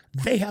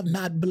they have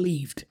not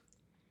believed.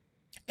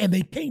 And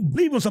they can't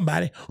believe on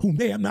somebody whom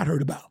they have not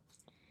heard about.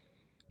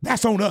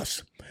 That's on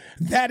us.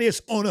 That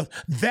is on us.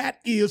 That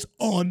is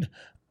on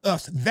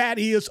us. That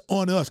is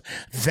on us.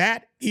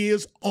 That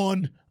is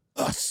on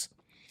us.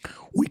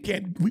 We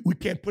can't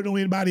put it on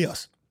anybody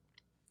else.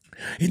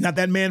 It's not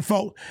that man's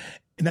fault.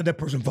 It's not that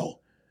person's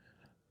fault.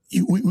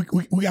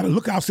 We got to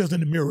look ourselves in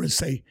the mirror and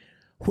say,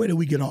 where did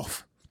we get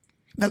off?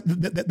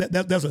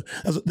 There's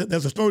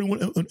a story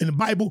in the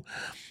Bible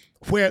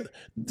where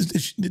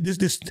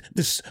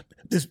this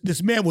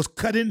man was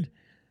cutting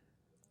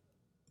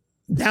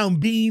down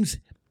beams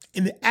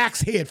and the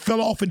axe head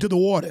fell off into the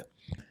water.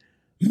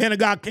 Man of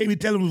God came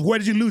and told him, where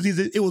did you lose? He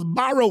said, it was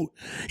borrowed.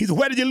 He said,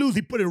 where did you lose?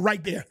 He put it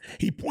right there.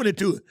 He pointed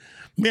to it.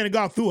 Man of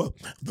God threw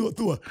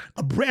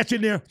a branch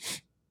in there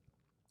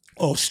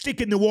or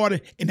stick in the water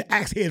and the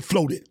axe head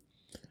floated.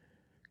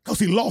 Because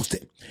he lost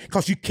it.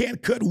 Because you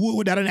can't cut wood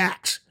without an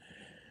axe.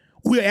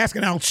 We're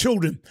asking our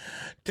children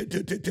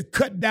to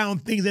cut down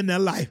things in their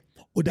life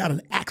without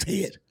an axe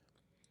head.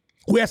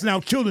 We're asking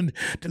our children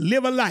to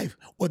live a life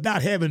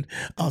without having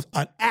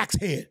an axe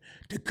head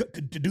to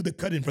do the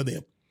cutting for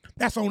them.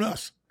 That's on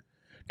us.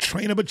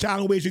 Train up a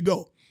child in the ways you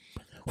go.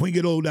 When you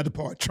get old, not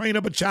depart. Train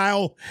up a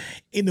child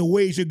in the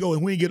ways you go,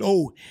 and when you get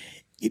old,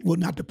 it will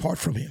not depart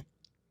from him.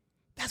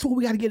 That's what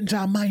we got to get into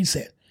our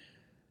mindset.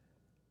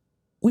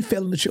 We're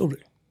failing the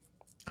children.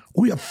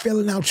 We are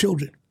failing our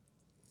children.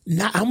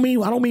 Now, I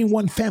don't mean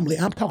one family.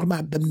 I'm talking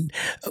about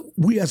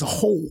we as a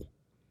whole.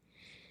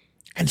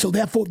 And so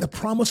therefore, the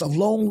promise of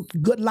long,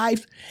 good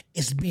life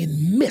is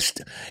being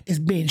missed. It's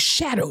being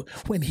shadowed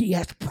when he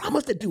has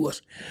promised it to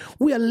us.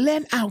 We are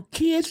letting our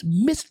kids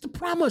miss the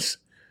promise.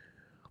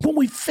 When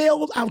we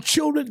fail our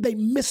children, they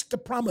miss the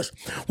promise.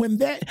 When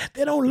they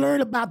don't learn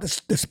about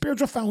the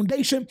spiritual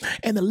foundation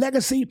and the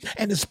legacy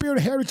and the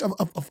spiritual heritage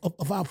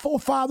of our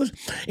forefathers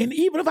and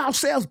even of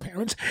ourselves,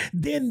 parents,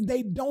 then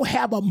they don't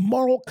have a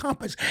moral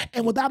compass.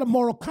 And without a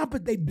moral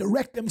compass, they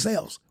direct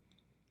themselves.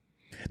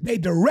 They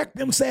direct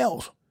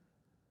themselves.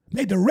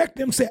 They direct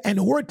themselves. And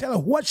the word tells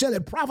us, what shall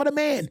it profit a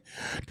man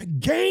to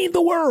gain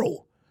the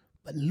world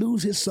but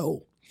lose his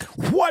soul?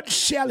 What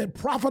shall it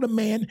profit a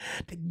man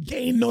to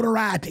gain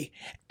notoriety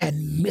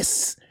and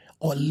miss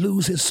or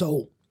lose his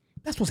soul?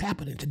 That's what's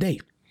happening today.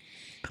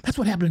 That's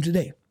what's happening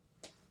today.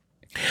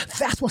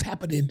 That's what's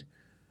happening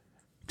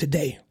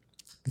today.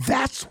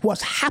 That's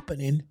what's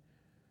happening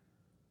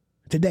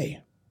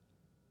today.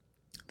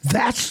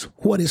 That's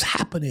what is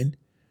happening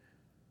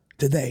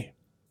today.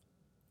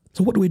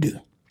 So what do we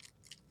do?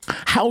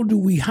 How do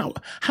we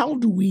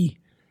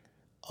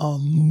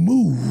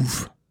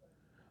move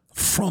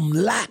from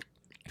lack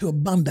to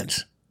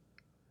abundance?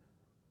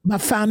 By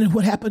finding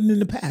what happened in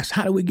the past.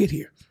 How do we get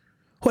here?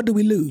 What do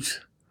we lose?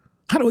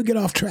 How do we get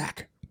off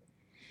track?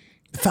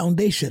 The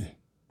foundation,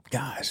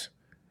 guys.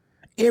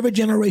 Every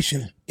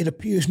generation, it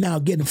appears now,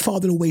 getting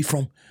farther away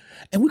from,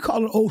 and we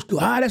call it old school.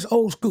 That's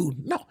old school.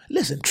 No,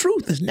 listen,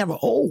 truth is never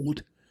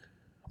old.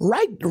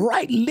 Right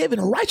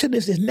living,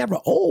 righteousness is never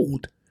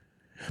old.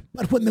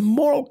 But when the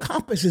moral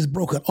compass is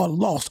broken or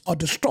lost or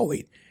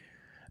destroyed,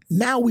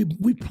 now we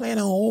plan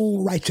our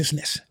own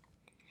righteousness.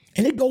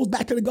 And it goes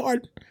back to the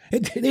garden.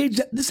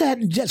 This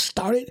hadn't just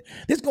started.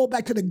 This goes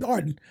back to the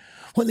garden.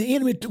 When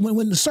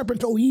the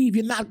serpent told Eve,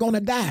 you're not going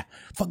to die.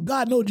 For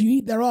God knows you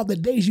eat thereof, the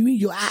days you eat,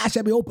 your eyes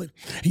shall be open.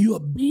 You will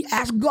be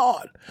as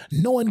God,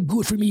 knowing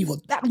good from evil.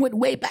 That went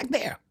way back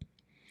there.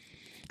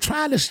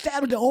 Trying to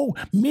establish their own,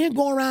 men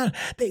going around,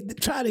 they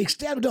try to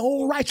establish their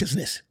own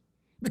righteousness.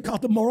 Because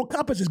the moral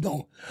compass is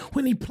gone.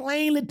 When he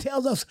plainly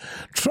tells us,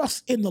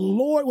 trust in the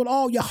Lord with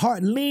all your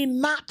heart. Lean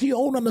not to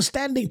your own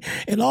understanding.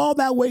 In all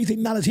thy ways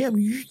acknowledge him.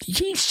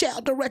 He shall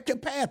direct your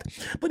path.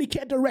 But he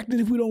can't direct it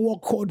if we don't walk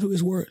according to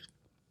his word.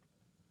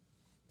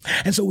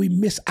 And so we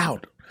miss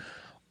out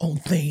on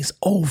things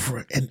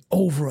over and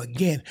over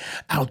again.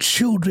 Our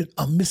children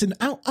are missing.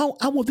 I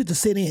want this to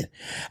sit in.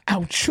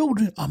 Our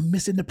children are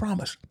missing the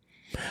promise.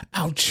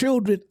 Our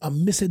children are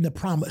missing the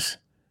promise.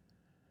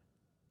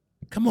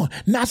 Come on.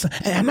 And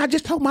I'm not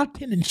just talking about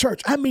attending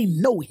church. I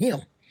mean, know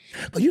him.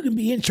 But you can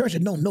be in church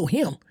and don't know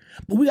him.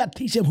 But we got to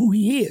teach him who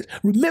he is.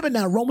 Remember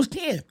now, Romans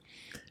 10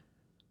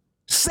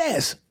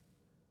 says,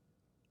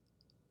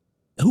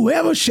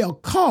 whoever shall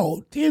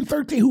call,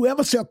 10:13,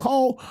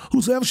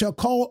 whosoever shall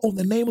call on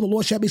the name of the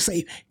Lord shall be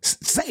saved.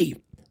 Saved,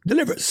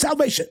 delivered,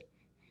 salvation.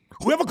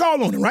 Whoever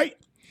called on him, right?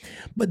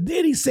 But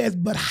then he says,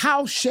 but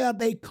how shall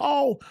they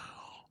call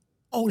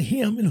on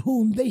him in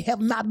whom they have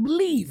not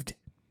believed?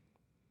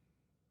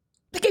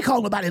 They can't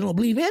call nobody they don't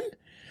believe in.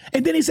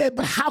 And then he said,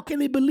 but how can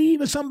they believe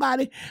in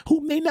somebody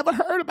whom they never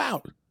heard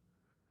about?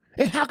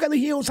 And how can they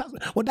hear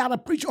without a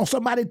preacher or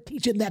somebody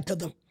teaching that to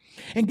them?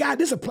 And God,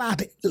 this applies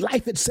to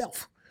life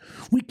itself.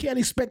 We can't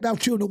expect our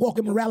children to walk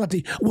in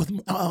morality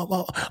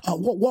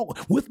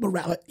walk with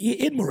morality,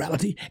 in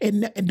morality,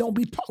 and don't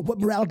be taught what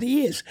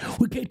morality is.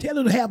 We can't tell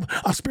them to have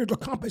a spiritual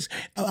compass,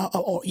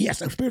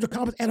 a spiritual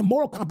compass and a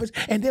moral compass,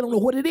 and they don't know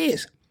what it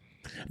is.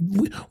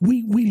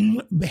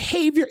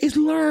 Behavior is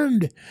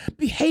learned.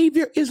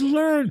 Behavior is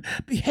learned.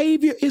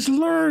 Behavior is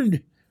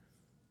learned.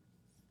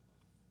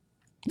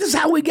 This is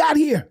how we got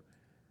here.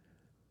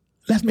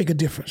 Let's make a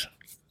difference.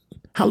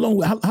 How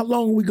long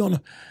are we going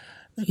to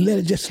let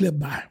it just slip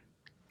by?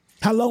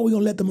 How long are we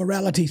going to let the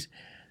moralities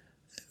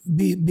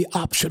be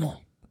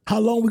optional? How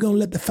long are we going to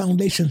let the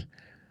foundation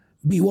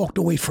be walked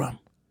away from?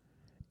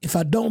 If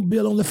I don't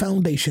build on the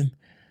foundation,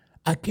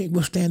 I can't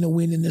withstand the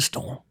wind and the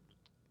storm.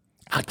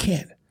 I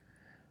can't.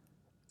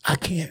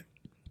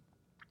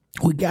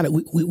 We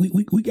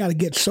gotta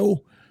get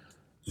so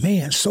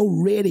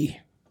ready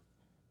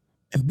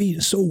and be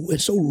so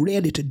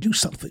ready to do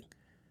something.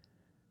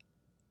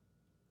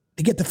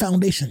 To get the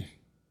foundation,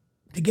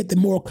 to get the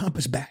moral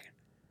compass back,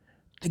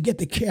 to get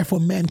the care for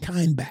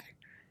mankind back.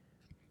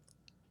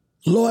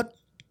 Lord,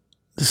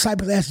 the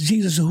disciples asked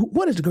Jesus,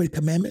 what is the great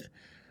commandment?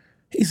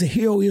 He said,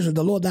 hear, O Israel,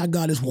 the Lord thy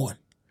God is one.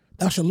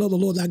 Thou shalt love the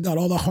Lord thy God,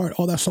 all thy heart,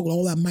 all thy soul,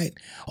 all thy might,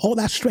 all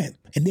thy strength.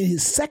 And then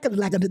his second is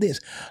like unto this,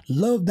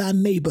 love thy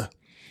neighbor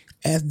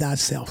as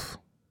thyself.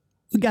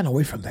 We got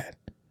away from that.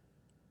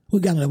 We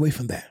got away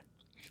from that.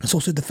 And so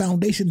the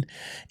foundation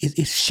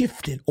is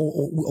shifted,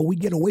 or we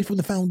get away from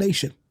the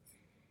foundation.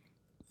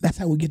 That's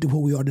how we get to where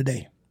we are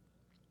today.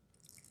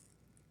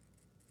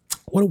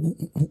 When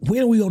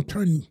are we going to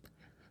turn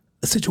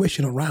the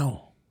situation around?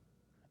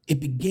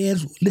 It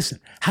begins, listen,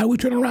 how do we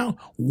turn around?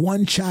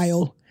 One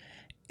child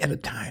at a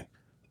time.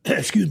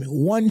 Excuse me,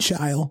 one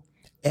child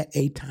at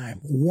a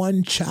time.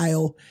 One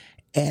child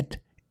at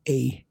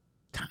a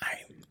time.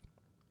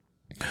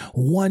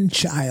 One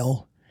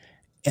child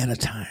at a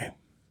time.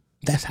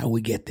 That's how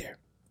we get there.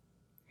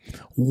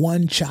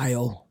 One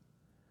child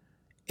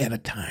at a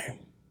time.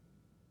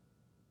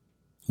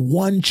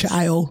 One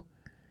child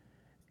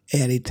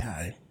at a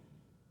time.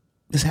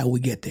 That's how we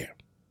get there.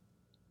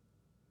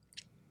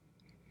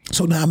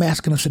 So now I'm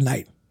asking us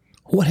tonight,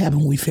 what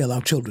happens when we fail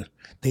our children?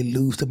 They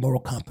lose the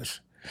moral compass.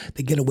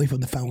 They get away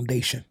from the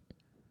foundation.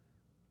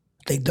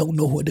 They don't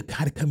know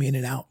how to come in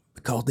and out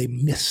because they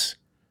miss.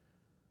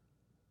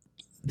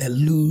 They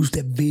lose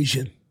their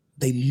vision.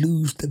 They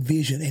lose the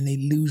vision, and they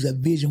lose their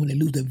vision. When they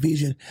lose their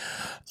vision,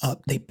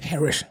 they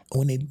perish.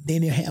 When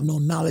they have no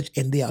knowledge,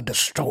 and they are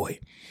destroyed.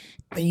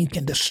 Things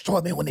can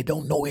destroy them when they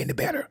don't know any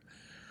better.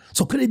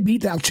 So could it be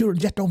that our children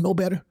just don't know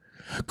better?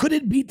 Could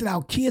it be that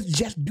our kids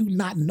just do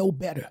not know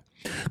better?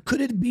 Could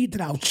it be that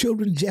our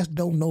children just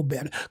don't know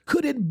better?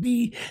 Could it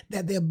be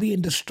that they're being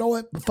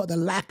destroyed for the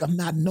lack of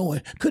not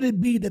knowing? Could it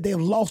be that they've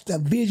lost their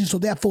vision, so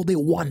therefore they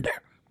wander?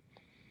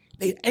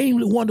 They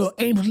wander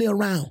aimlessly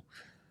around,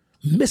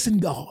 missing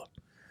God,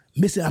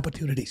 missing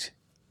opportunities.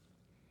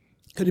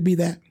 Could it be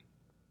that?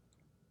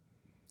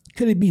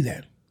 Could it be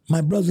that?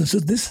 My brothers and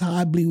sisters, this is how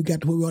I believe we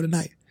got to where we are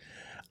tonight.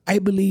 I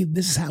believe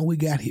this is how we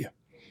got here.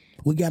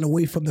 We got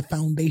away from the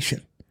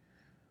foundation.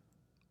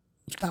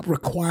 Stop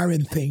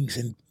requiring things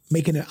and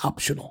making it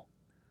optional.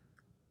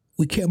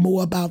 We care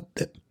more about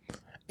the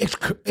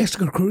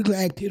extracurricular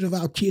activities of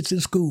our kids in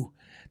school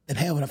than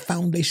having a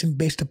foundation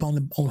based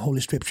upon on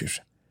Holy Scriptures.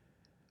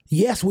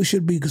 Yes, we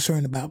should be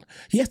concerned about.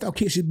 Yes, our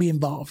kids should be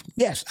involved.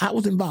 Yes, I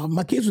was involved.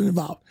 My kids were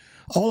involved.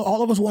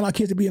 All of us want our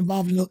kids to be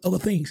involved in other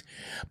things,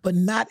 but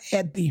not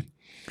at the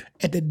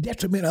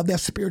detriment of their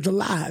spiritual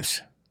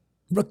lives.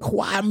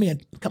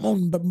 Requirement. Come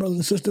on, brothers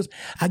and sisters.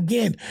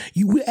 Again,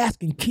 we're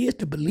asking kids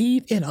to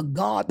believe in a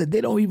God that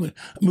they don't even,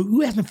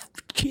 we're asking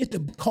kids to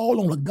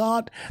call on a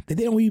God that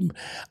they don't even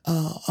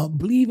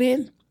believe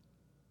in.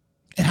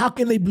 And how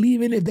can they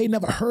believe in it if they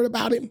never heard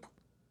about him?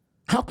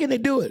 How can they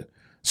do it?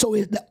 So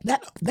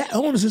that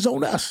onus is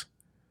on us.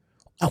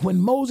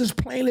 When Moses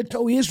plainly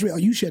told Israel,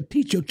 you shall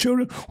teach your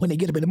children when they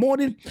get up in the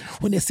morning,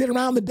 when they sit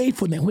around the day,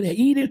 when they're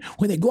eating,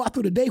 when they go out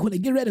through the day, when they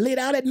get ready to lay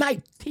down at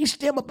night, teach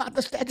them about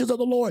the statutes of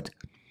the Lord.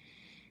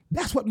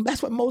 That's what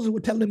Moses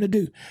would tell them to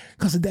do,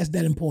 because that's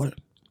that important.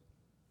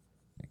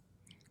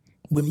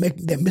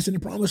 They're missing the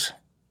promise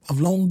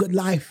of long, good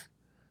life.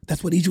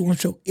 That's what each of our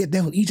children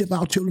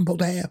supposed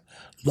to have,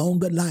 long,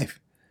 good life.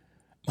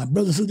 My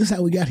brothers and sisters, this is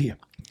how we got here.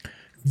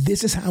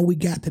 This is how we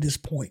got to this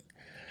point.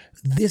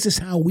 This is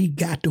how we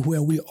got to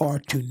where we are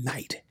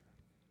tonight.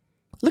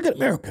 Look at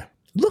America.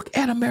 Look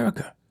at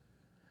America.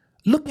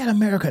 Look at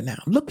America now.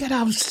 Look at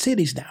our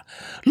cities now.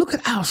 Look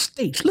at our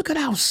states. Look at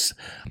our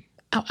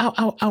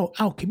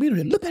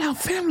community. Look at our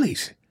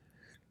families.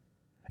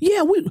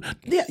 Yeah,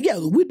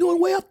 we're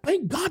doing well.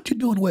 Thank God you're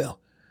doing well.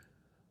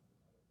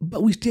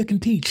 But we still can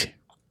teach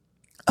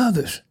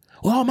others.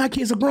 Well, all my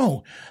kids are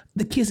grown.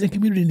 The kids in the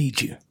community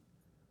need you.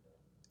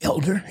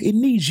 Elder, it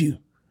needs you.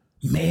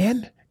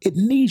 Man, it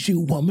needs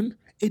you, woman.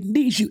 It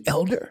needs you,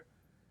 elder.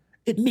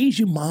 It needs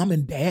you, mom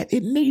and dad.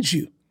 It needs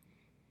you.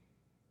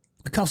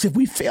 Because if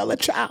we fail a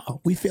child,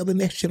 we fail the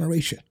next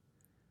generation.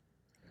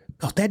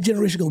 Because that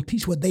generation is going to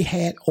teach what they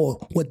had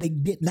or what they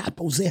did not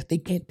possess. They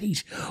can't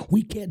teach.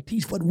 We can't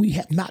teach what we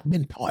have not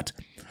been taught.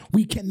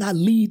 We cannot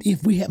lead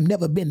if we have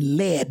never been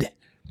led.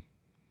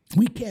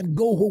 We can't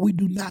go where we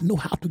do not know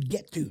how to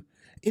get to.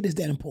 It is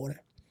that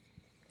important.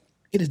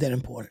 It is that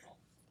important.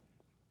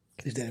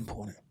 It is that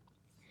important.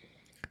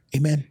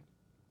 Amen.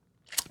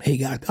 Hey,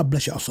 God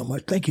bless y'all so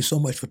much. Thank you so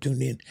much for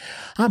tuning in.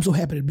 I'm so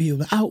happy to be here.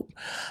 I hope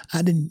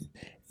I didn't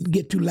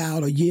get too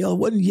loud or yell. I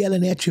wasn't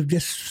yelling at you,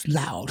 just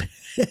loud.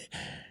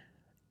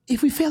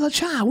 If we fail a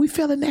child, we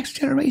fail the next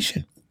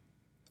generation.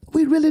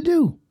 We really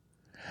do.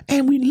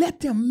 And we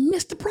let them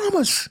miss the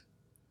promise.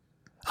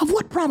 Of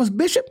what promise,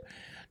 Bishop?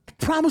 The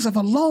promise of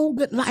a long,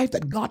 good life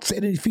that God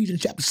said in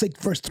Ephesians chapter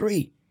 6, verse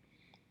 3.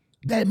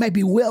 That it may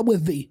be well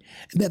with thee,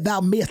 and that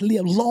thou mayest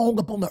live long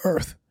upon the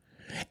earth.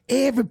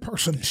 Every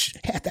person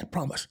has that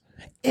promise.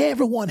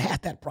 Everyone has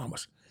that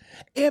promise.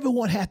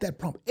 Everyone has that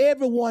promise.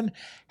 Everyone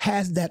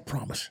has that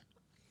promise.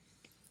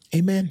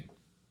 Amen.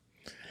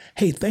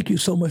 Hey, thank you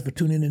so much for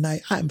tuning in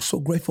tonight. I am so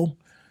grateful.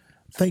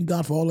 Thank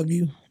God for all of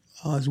you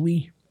as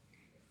we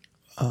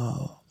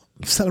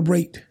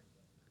celebrate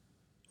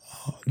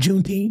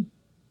Juneteenth.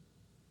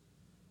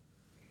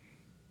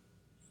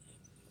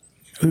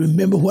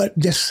 Remember what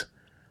just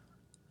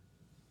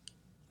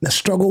the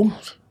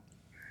struggles,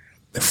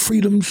 the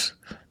freedoms,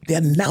 the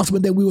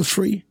announcement that we was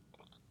free.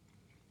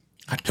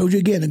 I told you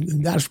again,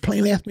 and God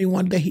plainly asked me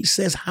one day, he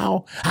says,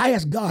 I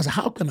asked God,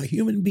 how can a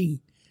human being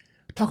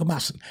talk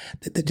about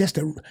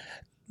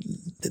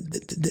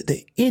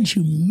the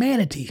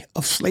inhumanity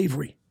of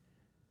slavery?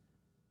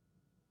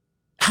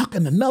 How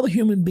can another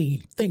human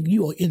being think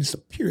you are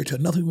inferior to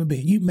another human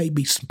being? You may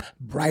be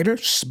brighter,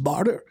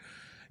 smarter,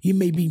 you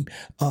may be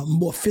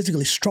more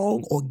physically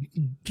strong or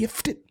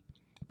gifted,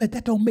 but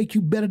that don't make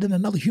you better than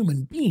another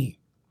human being.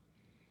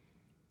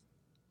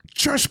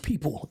 Church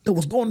people that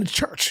was going to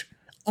church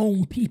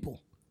own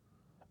people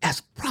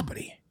as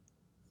property.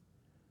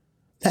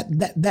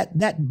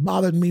 That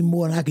bothered me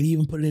more than I could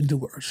even put it into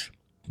words.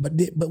 But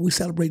we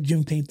celebrate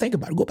Juneteenth. Think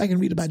about it. Go back and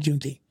read about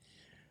Juneteenth.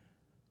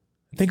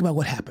 Think about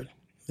what happened.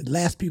 The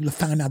last people to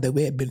find out that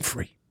we had been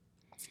free.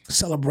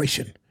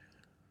 Celebration.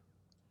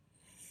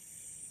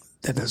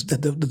 That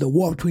the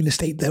war between the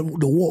state, the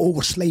war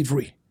over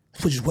slavery,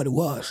 which is what it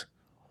was.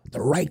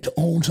 The right to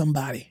own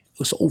somebody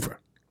was over.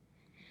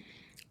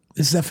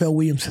 This is F.L.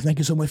 Williams. Thank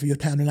you so much for your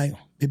time tonight.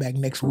 Be back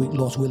next week,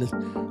 Lord's willing,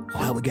 on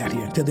how we got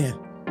here. Until then,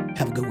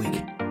 have a good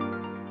week.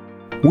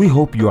 We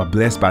hope you are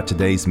blessed by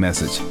today's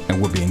message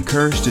and will be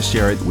encouraged to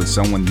share it with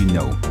someone you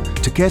know.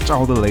 To catch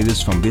all the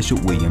latest from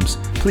Bishop Williams,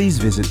 please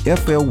visit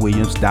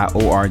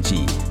flwilliams.org.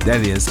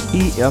 That is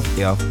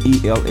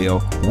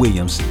EFFELL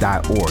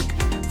Williams.org.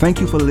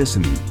 Thank you for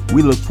listening.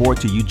 We look forward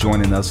to you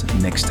joining us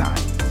next time.